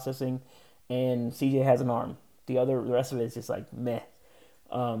his processing, and CJ has an arm. The rest of it is just like meh.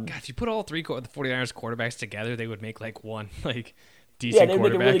 God, if you put all three the 49ers quarterbacks together, they would make like one decent they'd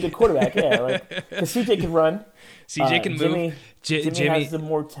make a really good quarterback. Yeah, because CJ can run. CJ can move. Jimmy has the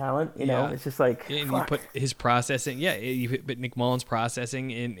more talent. It's just like. And you put his processing. Yeah, you put Nick Mullins' processing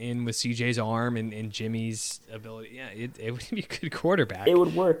in with CJ's arm and Jimmy's ability. Yeah, it would be a good quarterback. It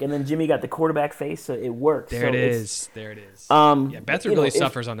would work, and then Jimmy got the quarterback face, so it works. There it is. Yeah, Beathard really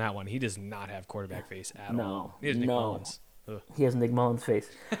suffers on that one. He does not have quarterback face at all. He has Nick Mullins. Ugh. He has Nick Mullins' face.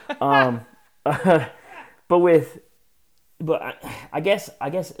 But I guess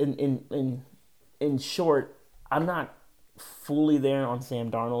in short, I'm not fully there on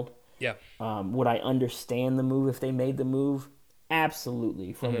Sam Darnold. Yeah. Would I understand the move if they made the move?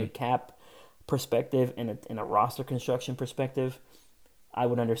 Absolutely. From a cap perspective and a roster construction perspective, I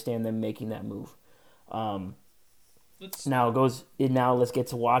would understand them making that move. Let's get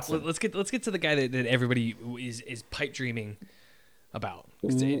to Watson. Let's get to the guy that everybody is pipe dreaming about.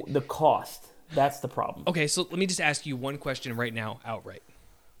 The cost. That's the problem. Okay, so let me just ask you one question right now, outright.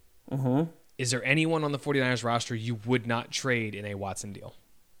 Is there anyone on the 49ers roster you would not trade in a Watson deal?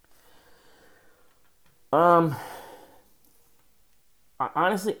 Honestly,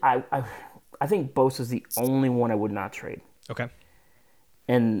 I think Bosa's the only one I would not trade. Okay.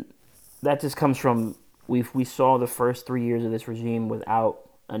 And that just comes from we saw the first 3 years of this regime without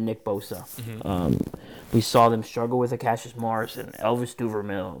a Nick Bosa. We saw them struggle with a Cassius Morrison, Elvis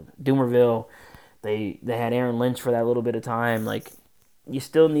Dumerville. They had Aaron Lynch for that little bit of time. Like, you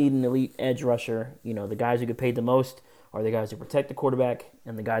still need an elite edge rusher. The guys who get paid the most are the guys who protect the quarterback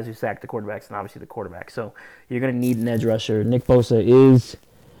and the guys who sack the quarterbacks and obviously the quarterback. So you're going to need an edge rusher. Nick Bosa is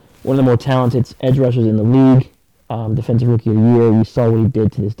one of the more talented edge rushers in the league. Defensive Rookie of the Year. We saw what he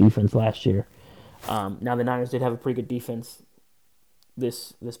did to this defense last year. Now the Niners did have a pretty good defense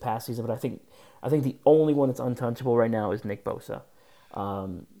this past season, but I think the only one that's untouchable right now is Nick Bosa.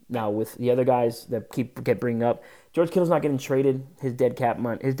 Now with the other guys that get bringing up, George Kittle's not getting traded. His dead cap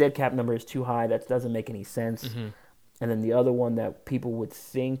number is too high. That doesn't make any sense. Mm-hmm. And then the other one that people would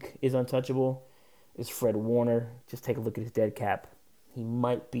think is untouchable is Fred Warner. Just take a look at his dead cap. He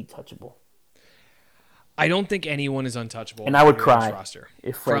might be touchable. I don't think anyone is untouchable. And I would cry roster.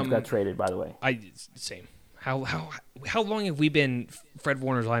 if Fred got traded, by the way. Same. How long have we been Fred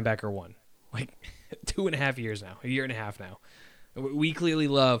Warner's linebacker one? Like 2.5 years now, a year and a half now. We clearly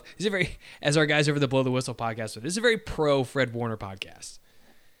love. This is a very, as our guys over the Blow the Whistle podcast, this is a very pro Fred Warner podcast.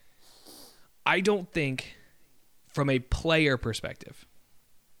 I don't think, from a player perspective,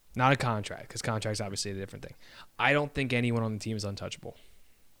 not a contract, because contract's obviously a different thing. I don't think anyone on the team is untouchable.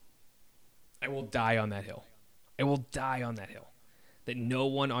 I will die on that hill. That no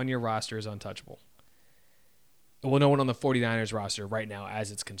one on your roster is untouchable. Well, no one on the 49ers roster right now, as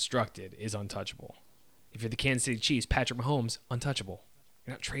it's constructed, is untouchable. If you're the Kansas City Chiefs, Patrick Mahomes, untouchable.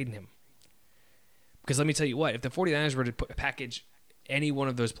 You're not trading him. Because let me tell you what, if the 49ers were to package any one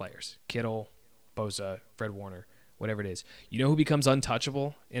of those players, Kittle, Bosa, Fred Warner, whatever it is, you know who becomes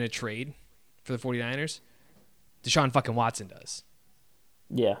untouchable in a trade for the 49ers? Deshaun fucking Watson does.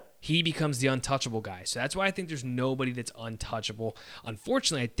 Yeah. He becomes the untouchable guy. So that's why I think there's nobody that's untouchable.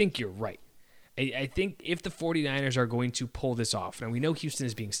 Unfortunately, I think you're right. I think if the 49ers are going to pull this off, and we know Houston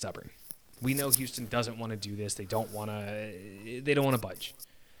is being stubborn. We know Houston doesn't want to do this. They don't want to budge.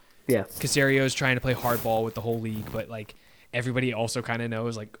 Yeah. Casario's trying to play hardball with the whole league, but like everybody also kind of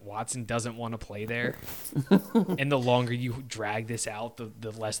knows like Watson doesn't want to play there. And the longer you drag this out,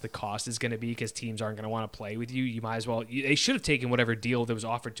 the less the cost is going to be because teams aren't going to want to play with you. You might as well. They should have taken whatever deal that was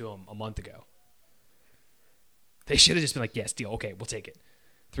offered to them a month ago. They should have just been like, yes, deal. Okay, we'll take it.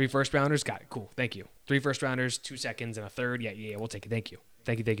 3 first-rounders? Got it. Cool. Thank you. 3 first-rounders, 2 seconds, and a third? Yeah, we'll take it. Thank you.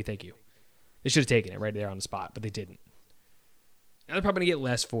 Thank you. They should have taken it right there on the spot, but they didn't. Now they're probably going to get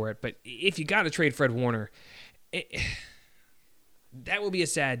less for it, but if you got to trade Fred Warner, that will be a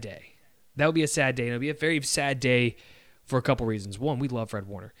sad day. It'll be a very sad day for a couple reasons. One, we love Fred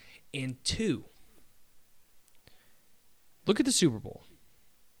Warner. And 2, look at the Super Bowl.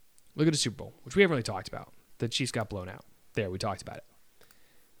 Which we haven't really talked about. The Chiefs got blown out. There, we talked about it.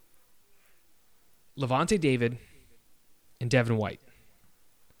 Levante David and Devin White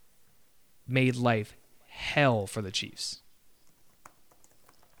made life hell for the Chiefs.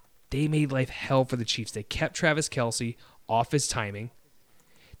 They kept Travis Kelce off his timing.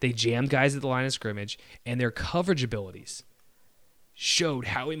 They jammed guys at the line of scrimmage, and their coverage abilities showed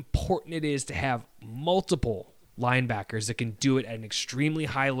how important it is to have multiple linebackers that can do it at an extremely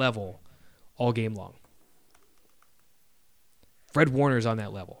high level all game long. Fred Warner is on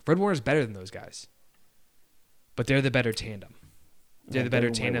that level. Fred Warner is better than those guys. But they're the better tandem. They're the better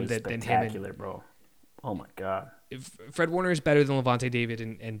tandem than him. Spectacular, bro. Oh, my God. Fred Warner is better than Levante David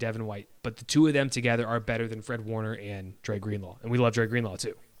and Devin White, but the two of them together are better than Fred Warner and Dre Greenlaw. And we love Dre Greenlaw,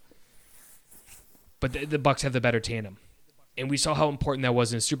 too. But the Bucs have the better tandem. And we saw how important that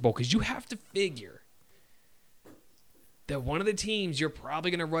was in the Super Bowl, because you have to figure that one of the teams you're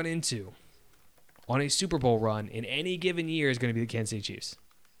probably going to run into on a Super Bowl run in any given year is going to be the Kansas City Chiefs.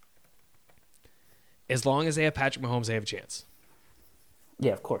 As long as they have Patrick Mahomes, they have a chance.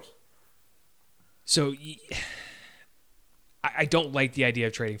 Yeah, of course. So I don't like the idea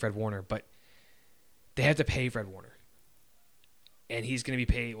of trading Fred Warner, but they have to pay Fred Warner. And he's going to be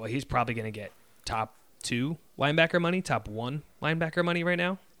paid, well, he's probably going to get top 2 linebacker money, top 1 linebacker money right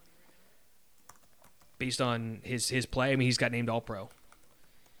now. Based on his play. I mean, he's got named All-Pro.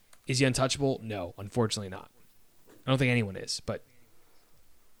 Is he untouchable? No, unfortunately not. I don't think anyone is, but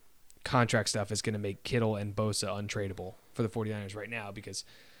contract stuff is going to make Kittle and Bosa untradeable for the 49ers right now because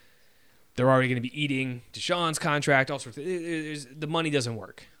they're already going to be eating Deshaun's contract. All sorts of, the money doesn't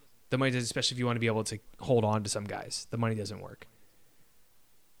work. The money doesn't, especially if you want to be able to hold on to some guys. The money doesn't work.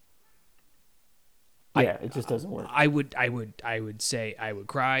 Yeah, it just doesn't work. I would say I would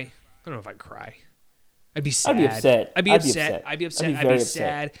cry. I don't know if I'd cry. I'd be sad. I'd be upset. I'd be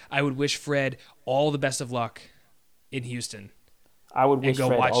sad. I would wish Fred all the best of luck in Houston. I would wish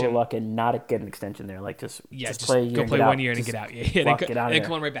Fred all the luck and not get an extension there. Like just play go play 1 year and then get out. Yeah, and then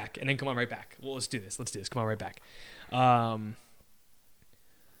come on right back. Well, let's do this. Come on right back.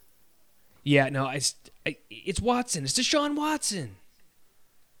 Yeah, no, it's Watson. It's Deshaun Watson.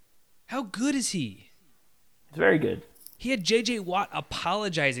 How good is he? He's very good. He had J.J. Watt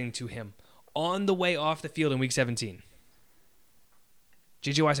apologizing to him on the way off the field in Week 17.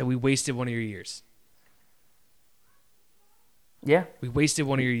 J.J. Watt said, "We wasted one of your years." Yeah. We wasted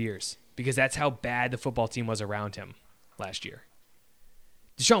one of your years because that's how bad the football team was around him last year.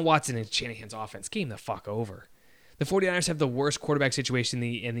 Deshaun Watson and Shanahan's offense game the fuck over. The 49ers have the worst quarterback situation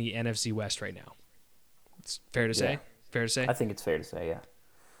in the NFC West right now. It's fair to say. Yeah. Fair to say. I think it's fair to say, yeah.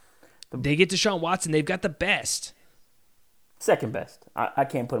 They get Deshaun Watson. They've got the best. Second best. I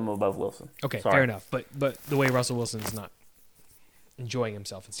can't put him above Wilson. Okay, Sorry. fair enough. But the way Russell Wilson's not enjoying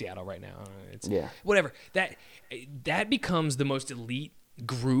himself in Seattle right now, it's whatever. That becomes the most elite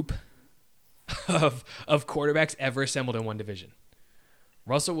group of quarterbacks ever assembled in one division.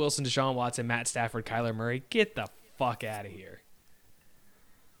 Russell Wilson, Deshaun Watson, Matt Stafford, Kyler Murray. Get the fuck out of here.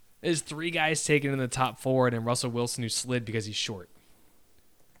 There's 3 guys taken in the top 4, and then Russell Wilson who slid because he's short.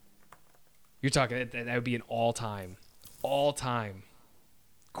 You're talking that would be an all-time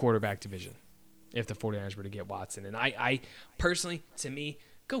quarterback division if the 49ers were to get Watson. And I personally, to me,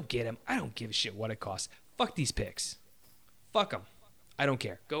 go get him. I don't give a shit what it costs. Fuck these picks. Fuck them. I don't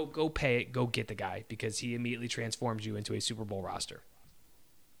care. Go pay it. Go get the guy because he immediately transforms you into a Super Bowl roster.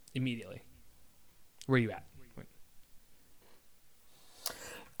 Immediately. Where are you at?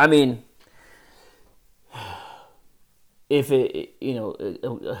 I mean, if a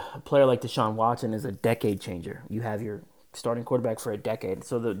player like Deshaun Watson is a decade changer, you have your starting quarterback for a decade.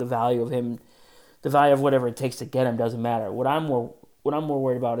 So the value of him, the value of whatever it takes to get him doesn't matter. What I'm more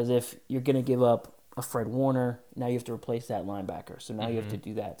worried about is if you're going to give up a Fred Warner, now you have to replace that linebacker. So now you have to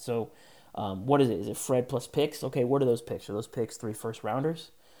do that. So what is it? Is it Fred plus picks? Okay, what are those picks? Are those picks 3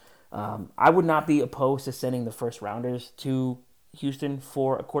 first-rounders? I would not be opposed to sending the first-rounders to Houston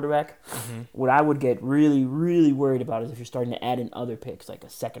for a quarterback. What I would get really, really worried about is if you're starting to add in other picks, like a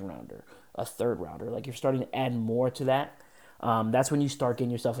second-rounder, a third-rounder. Like you're starting to add more to that. That's when you start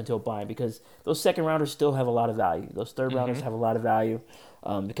getting yourself into a bind because those second-rounders still have a lot of value. Those third-rounders have a lot of value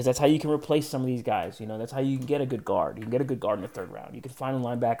because that's how you can replace some of these guys. You know, that's how you can get a good guard. You can get a good guard in the third round. You can find a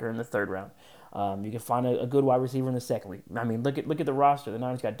linebacker in the third round. You can find a good wide receiver in the second. I mean, look at the roster. The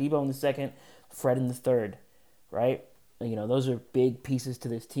Niners got Debo in the second, Fred in the third, right? You know, those are big pieces to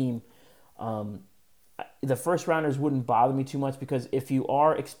this team. The first rounders wouldn't bother me too much because if you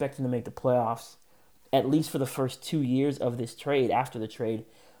are expecting to make the playoffs, at least for the first 2 years of this trade, after the trade,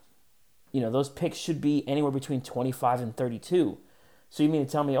 you know, those picks should be anywhere between 25 and 32. So you mean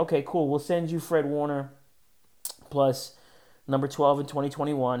to tell me, okay, cool, we'll send you Fred Warner plus number 12 in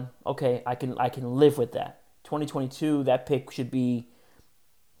 2021. Okay, I can live with that. 2022, that pick should be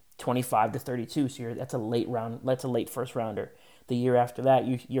 25 to 32. So that's a late first rounder. The year after that,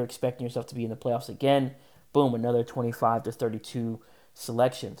 you're expecting yourself to be in the playoffs again. Boom, another 25 to 32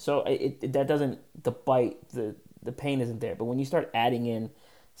 selection. So that doesn't, the pain isn't there. But when you start adding in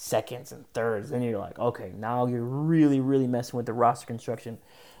seconds and thirds, then you're like, okay, now you're really, really messing with the roster construction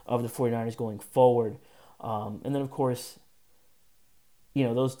of the 49ers going forward. And then of course, you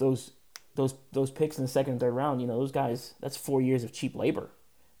know, those picks in the second and third round, you know, those guys, that's 4 years of cheap labor.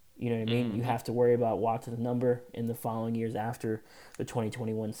 You know what I mean? You have to worry about Watson's number in the following years after the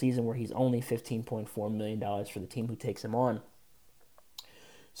 2021 season where he's only $15.4 million for the team who takes him on.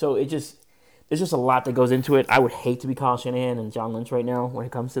 So there's just a lot that goes into it. I would hate to be Kyle Shanahan and John Lynch right now when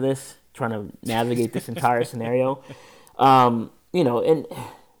it comes to this, trying to navigate this entire scenario. You know, and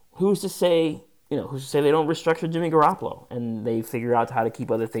who's to say they don't restructure Jimmy Garoppolo and they figure out how to keep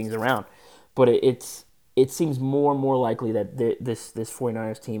other things around. But it seems more and more likely that this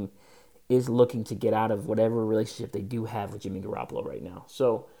 49ers team is looking to get out of whatever relationship they do have with Jimmy Garoppolo right now.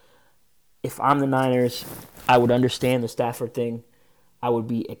 So if I'm the Niners, I would understand the Stafford thing. I would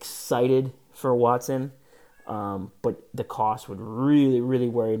be excited for Watson, but the cost would really, really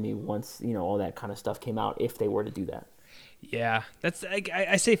worry me once, you know, all that kind of stuff came out if they were to do that. Yeah, that's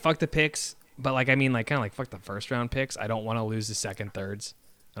I say fuck the picks, but like I mean like kind of like fuck the first round picks. I don't want to lose the second, thirds.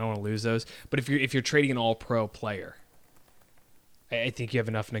 I don't want to lose those. But if you're trading an all-pro player, I think you have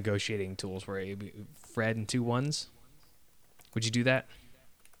enough negotiating tools where Fred and 2 1s. Would you do that?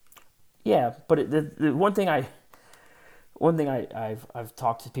 Yeah, but the one thing I've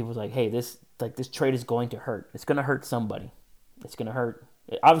talked to people is like, hey, this trade is going to hurt. It's going to hurt somebody. It's going to hurt.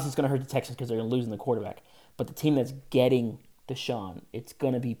 Obviously, it's going to hurt the Texans because they're going to lose in the quarterback. But the team that's getting Deshaun, it's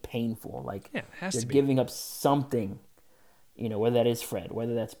going to be painful. Like it has they're to be. giving up something. You know, whether that is Fred,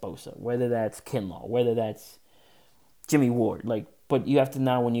 whether that's Bosa, whether that's Kinlaw, whether that's Jimmy Ward. Like, but you have to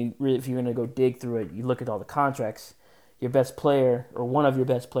now, if you're going to go dig through it, you look at all the contracts. Your best player, or one of your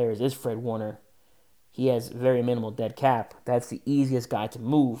best players, is Fred Warner. He has very minimal dead cap. That's the easiest guy to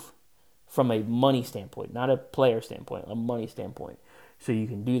move from a money standpoint, not a player standpoint, a money standpoint. So you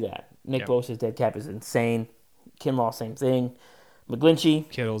can do that. Nick Bosa's dead cap is insane. Kinlaw, same thing. McGlinchey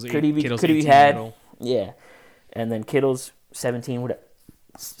Kittle's could he be 18 had? middle. Yeah. And then Kittle's 17,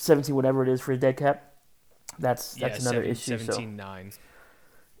 whatever it is for his dead cap. That's another issue. 17.9.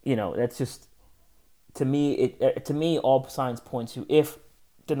 So, that's just to me. All signs point to if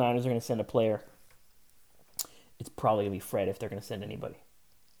the Niners are going to send a player, it's probably going to be Fred if they're going to send anybody.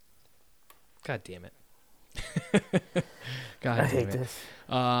 God damn it. God I damn hate it. this.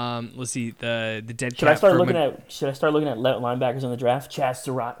 Let's see the dead cap. Should I start looking at linebackers in the draft? Chaz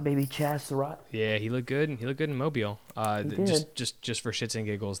Surratt, baby, Chaz Surratt. Yeah, he looked good. He looked good in Mobile. did. Just for shits and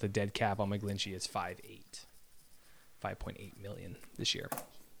giggles, the dead cap on McGlinchey is 5.8 million this year.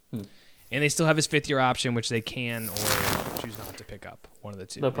 And they still have his 5th-year option, which they can or choose not to pick up. One of the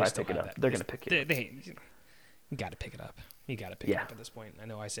two. They'll They probably still pick it have up. that. They're going to pick it up. You got to pick it up. You got to pick it Yeah. up at this point. I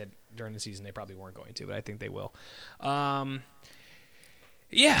know I said during the season they probably weren't going to, but I think they will.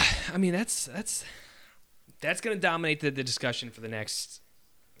 Yeah, I mean that's going to dominate the discussion for the next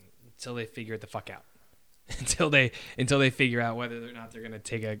until they figure it the fuck out. until they figure out whether or not they're going to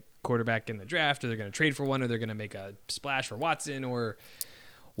take a quarterback in the draft, or they're going to trade for one, or they're going to make a splash for Watson, or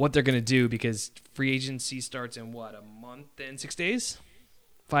what they're going to do, because free agency starts in a month and 6 days,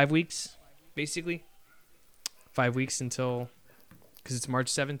 5 weeks, basically. 5 weeks until, because it's March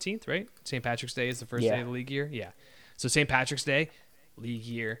 17th, right? St. Patrick's Day is the first day of the league year. Yeah. So St. Patrick's Day, league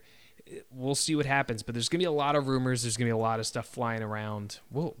year. We'll see what happens, but there's going to be a lot of rumors. There's going to be a lot of stuff flying around.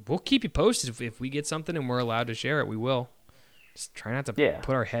 We'll keep you posted. If we get something and we're allowed to share it, we will. Just try not to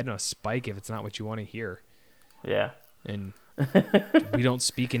put our head in a spike if it's not what you want to hear. Yeah. And we don't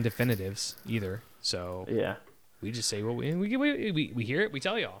speak in definitives either. So we just say, well, we hear it, we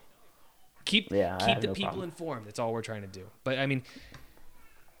tell y'all. Keep the people informed. That's all we're trying to do. But I mean,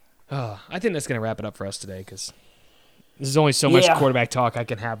 I think that's going to wrap it up for us today, because there's only so much quarterback talk I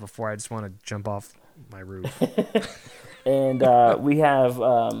can have before I just want to jump off my roof. And we have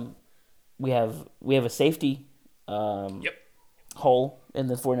a safety hole in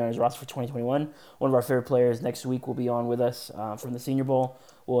the 49ers roster for 2021. One of our favorite players next week will be on with us from the Senior Bowl.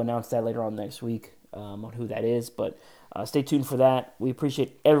 We'll announce that later on next week on who that is, but stay tuned for that. We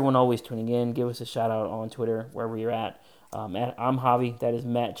appreciate everyone always tuning in. Give us a shout out on Twitter, wherever you're at. I'm Javi. That is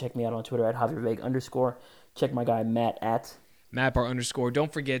Matt. Check me out on Twitter at JaviVeg_. Check my guy Matt at Mattbar_.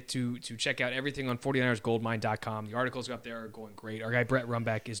 Don't forget to check out everything on 49ersgoldmine.com. The articles up there are going great. Our guy Brett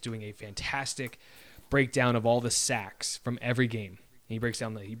Rumbeck is doing a fantastic breakdown of all the sacks from every game. He breaks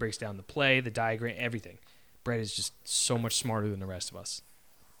down the play, the diagram, everything. Brett is just so much smarter than the rest of us.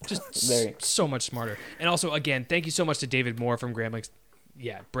 Just so much smarter. And also, again, thank you so much to David Moore from Grambling.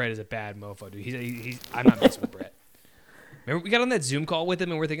 Yeah, Brett is a bad mofo, dude. I'm not messing with Brett. Remember, we got on that Zoom call with him,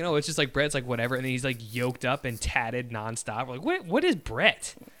 and we're thinking, oh, it's just like Brett's like whatever, and then he's like yoked up and tatted nonstop. We're like, what is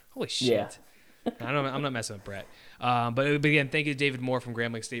Brett? Holy shit! Yeah. I'm not messing with Brett. But again, thank you to David Moore from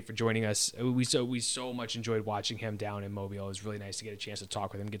Grambling State for joining us. We so much enjoyed watching him down in Mobile. It was really nice to get a chance to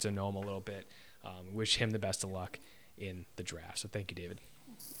talk with him, get to know him a little bit. Wish him the best of luck in the draft. So thank you, David.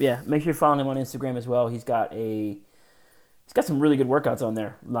 Yeah, make sure you're following him on Instagram as well. He's got some really good workouts on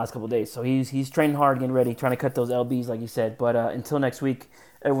there the last couple of days. So he's training hard, getting ready, trying to cut those LBs like you said. But until next week,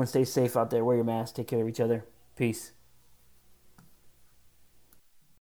 everyone stay safe out there. Wear your mask. Take care of each other. Peace.